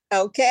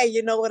 Okay.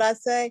 You know what I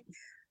say?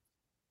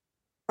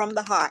 From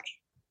the heart.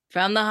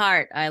 From the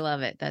heart. I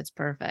love it. That's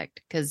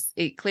perfect. Because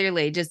it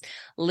clearly, just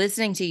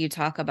listening to you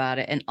talk about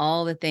it and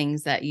all the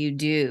things that you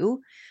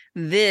do,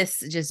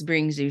 this just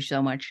brings you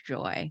so much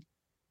joy.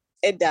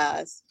 It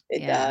does.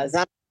 It does.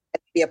 I'm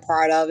to be a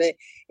part of it.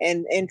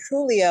 And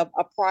truly a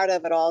part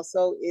of it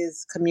also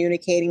is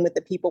communicating with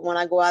the people when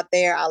I go out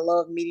there. I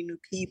love meeting new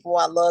people.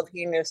 I love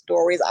hearing their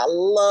stories. I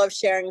love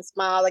sharing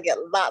smiles. I get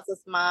lots of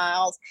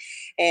smiles.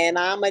 And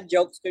I'm a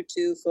jokester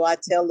too. So I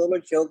tell little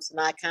jokes and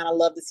I kind of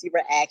love to see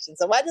reactions.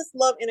 So I just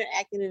love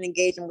interacting and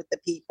engaging with the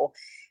people.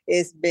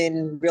 It's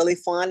been really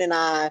fun and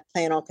I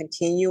plan on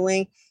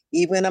continuing.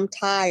 Even when I'm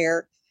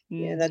tired,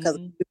 because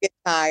when you get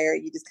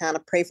tired, you just kind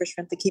of pray for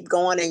strength to keep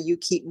going and you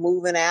keep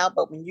moving out.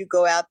 But when you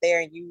go out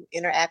there and you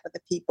interact with the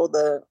people,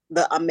 the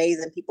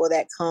amazing people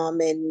that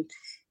come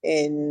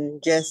and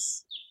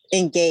just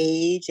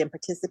engage and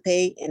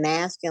participate and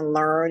ask and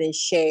learn and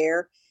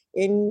share,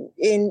 and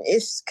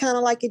it's kind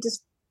of like it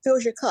just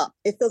fills your cup.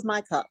 It fills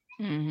my cup.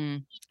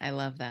 I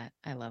love that.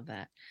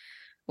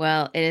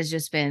 Well, it has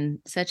just been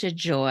such a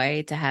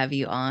joy to have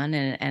you on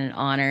and an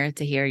honor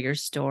to hear your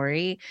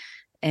story.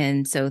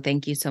 And so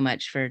thank you so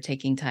much for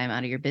taking time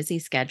out of your busy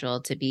schedule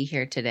to be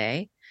here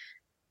today.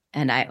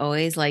 And I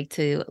always like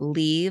to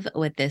leave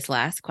with this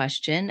last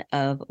question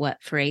of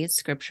what phrase,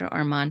 scripture,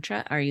 or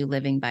mantra are you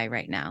living by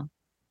right now?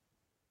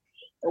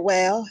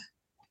 Well,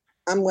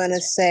 I'm going to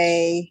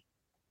say,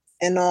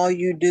 in all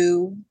you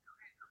do,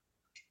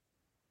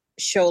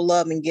 show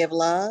love and give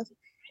love.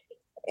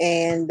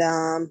 And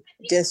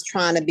just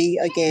trying to be,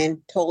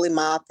 again, totally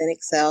my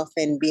authentic self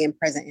and being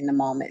present in the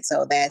moment.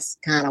 So that's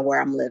kind of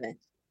where I'm living.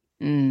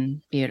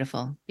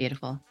 Beautiful,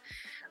 beautiful.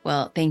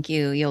 Well, thank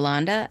you,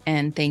 Yolanda,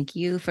 and thank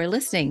you for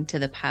listening to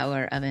the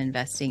Power of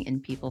Investing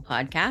in People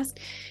podcast.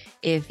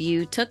 If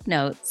you took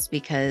notes,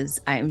 because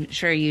I'm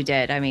sure you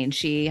did, I mean,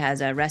 she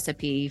has a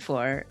recipe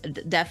for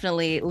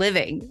definitely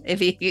living.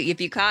 If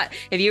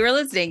you were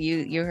listening,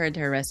 you heard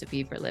her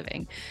recipe for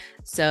living.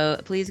 So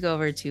please go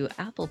over to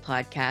Apple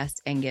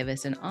Podcasts and give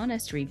us an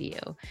honest review.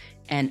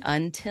 And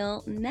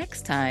until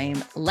next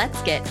time, let's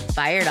get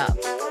fired up.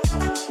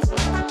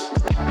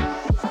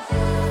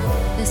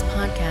 This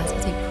podcast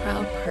is a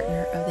proud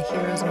partner of the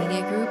Heroes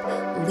Media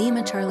Group,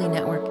 Lima Charlie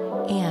Network,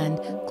 and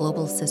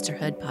Global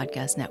Sisterhood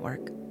Podcast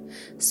Network.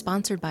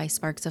 Sponsored by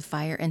Sparks of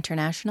Fire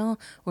International,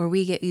 where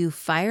we get you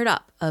fired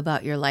up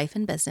about your life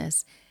and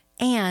business,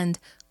 and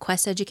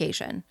Quest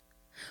Education.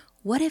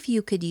 What if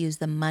you could use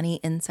the money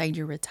inside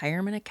your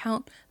retirement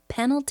account,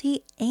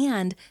 penalty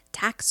and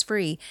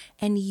tax-free,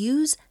 and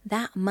use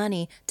that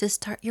money to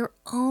start your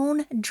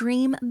own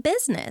dream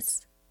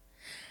business?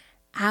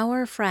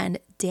 Our friend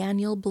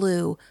Daniel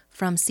Blue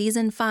from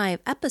Season 5,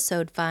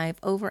 Episode 5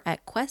 over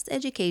at Quest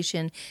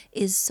Education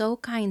is so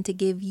kind to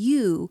give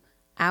you,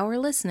 our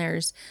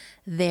listeners,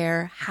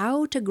 their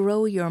How to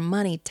Grow Your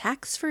Money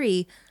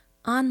Tax-Free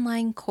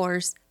online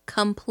course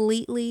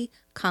completely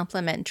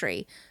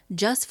complimentary,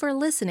 just for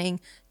listening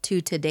to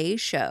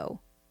today's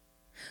show.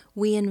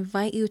 We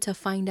invite you to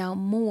find out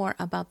more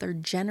about their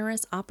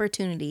generous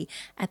opportunity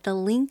at the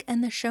link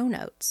in the show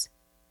notes.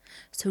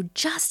 So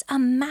just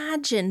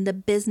imagine the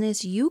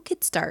business you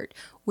could start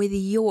with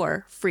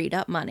your freed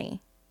up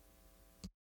money.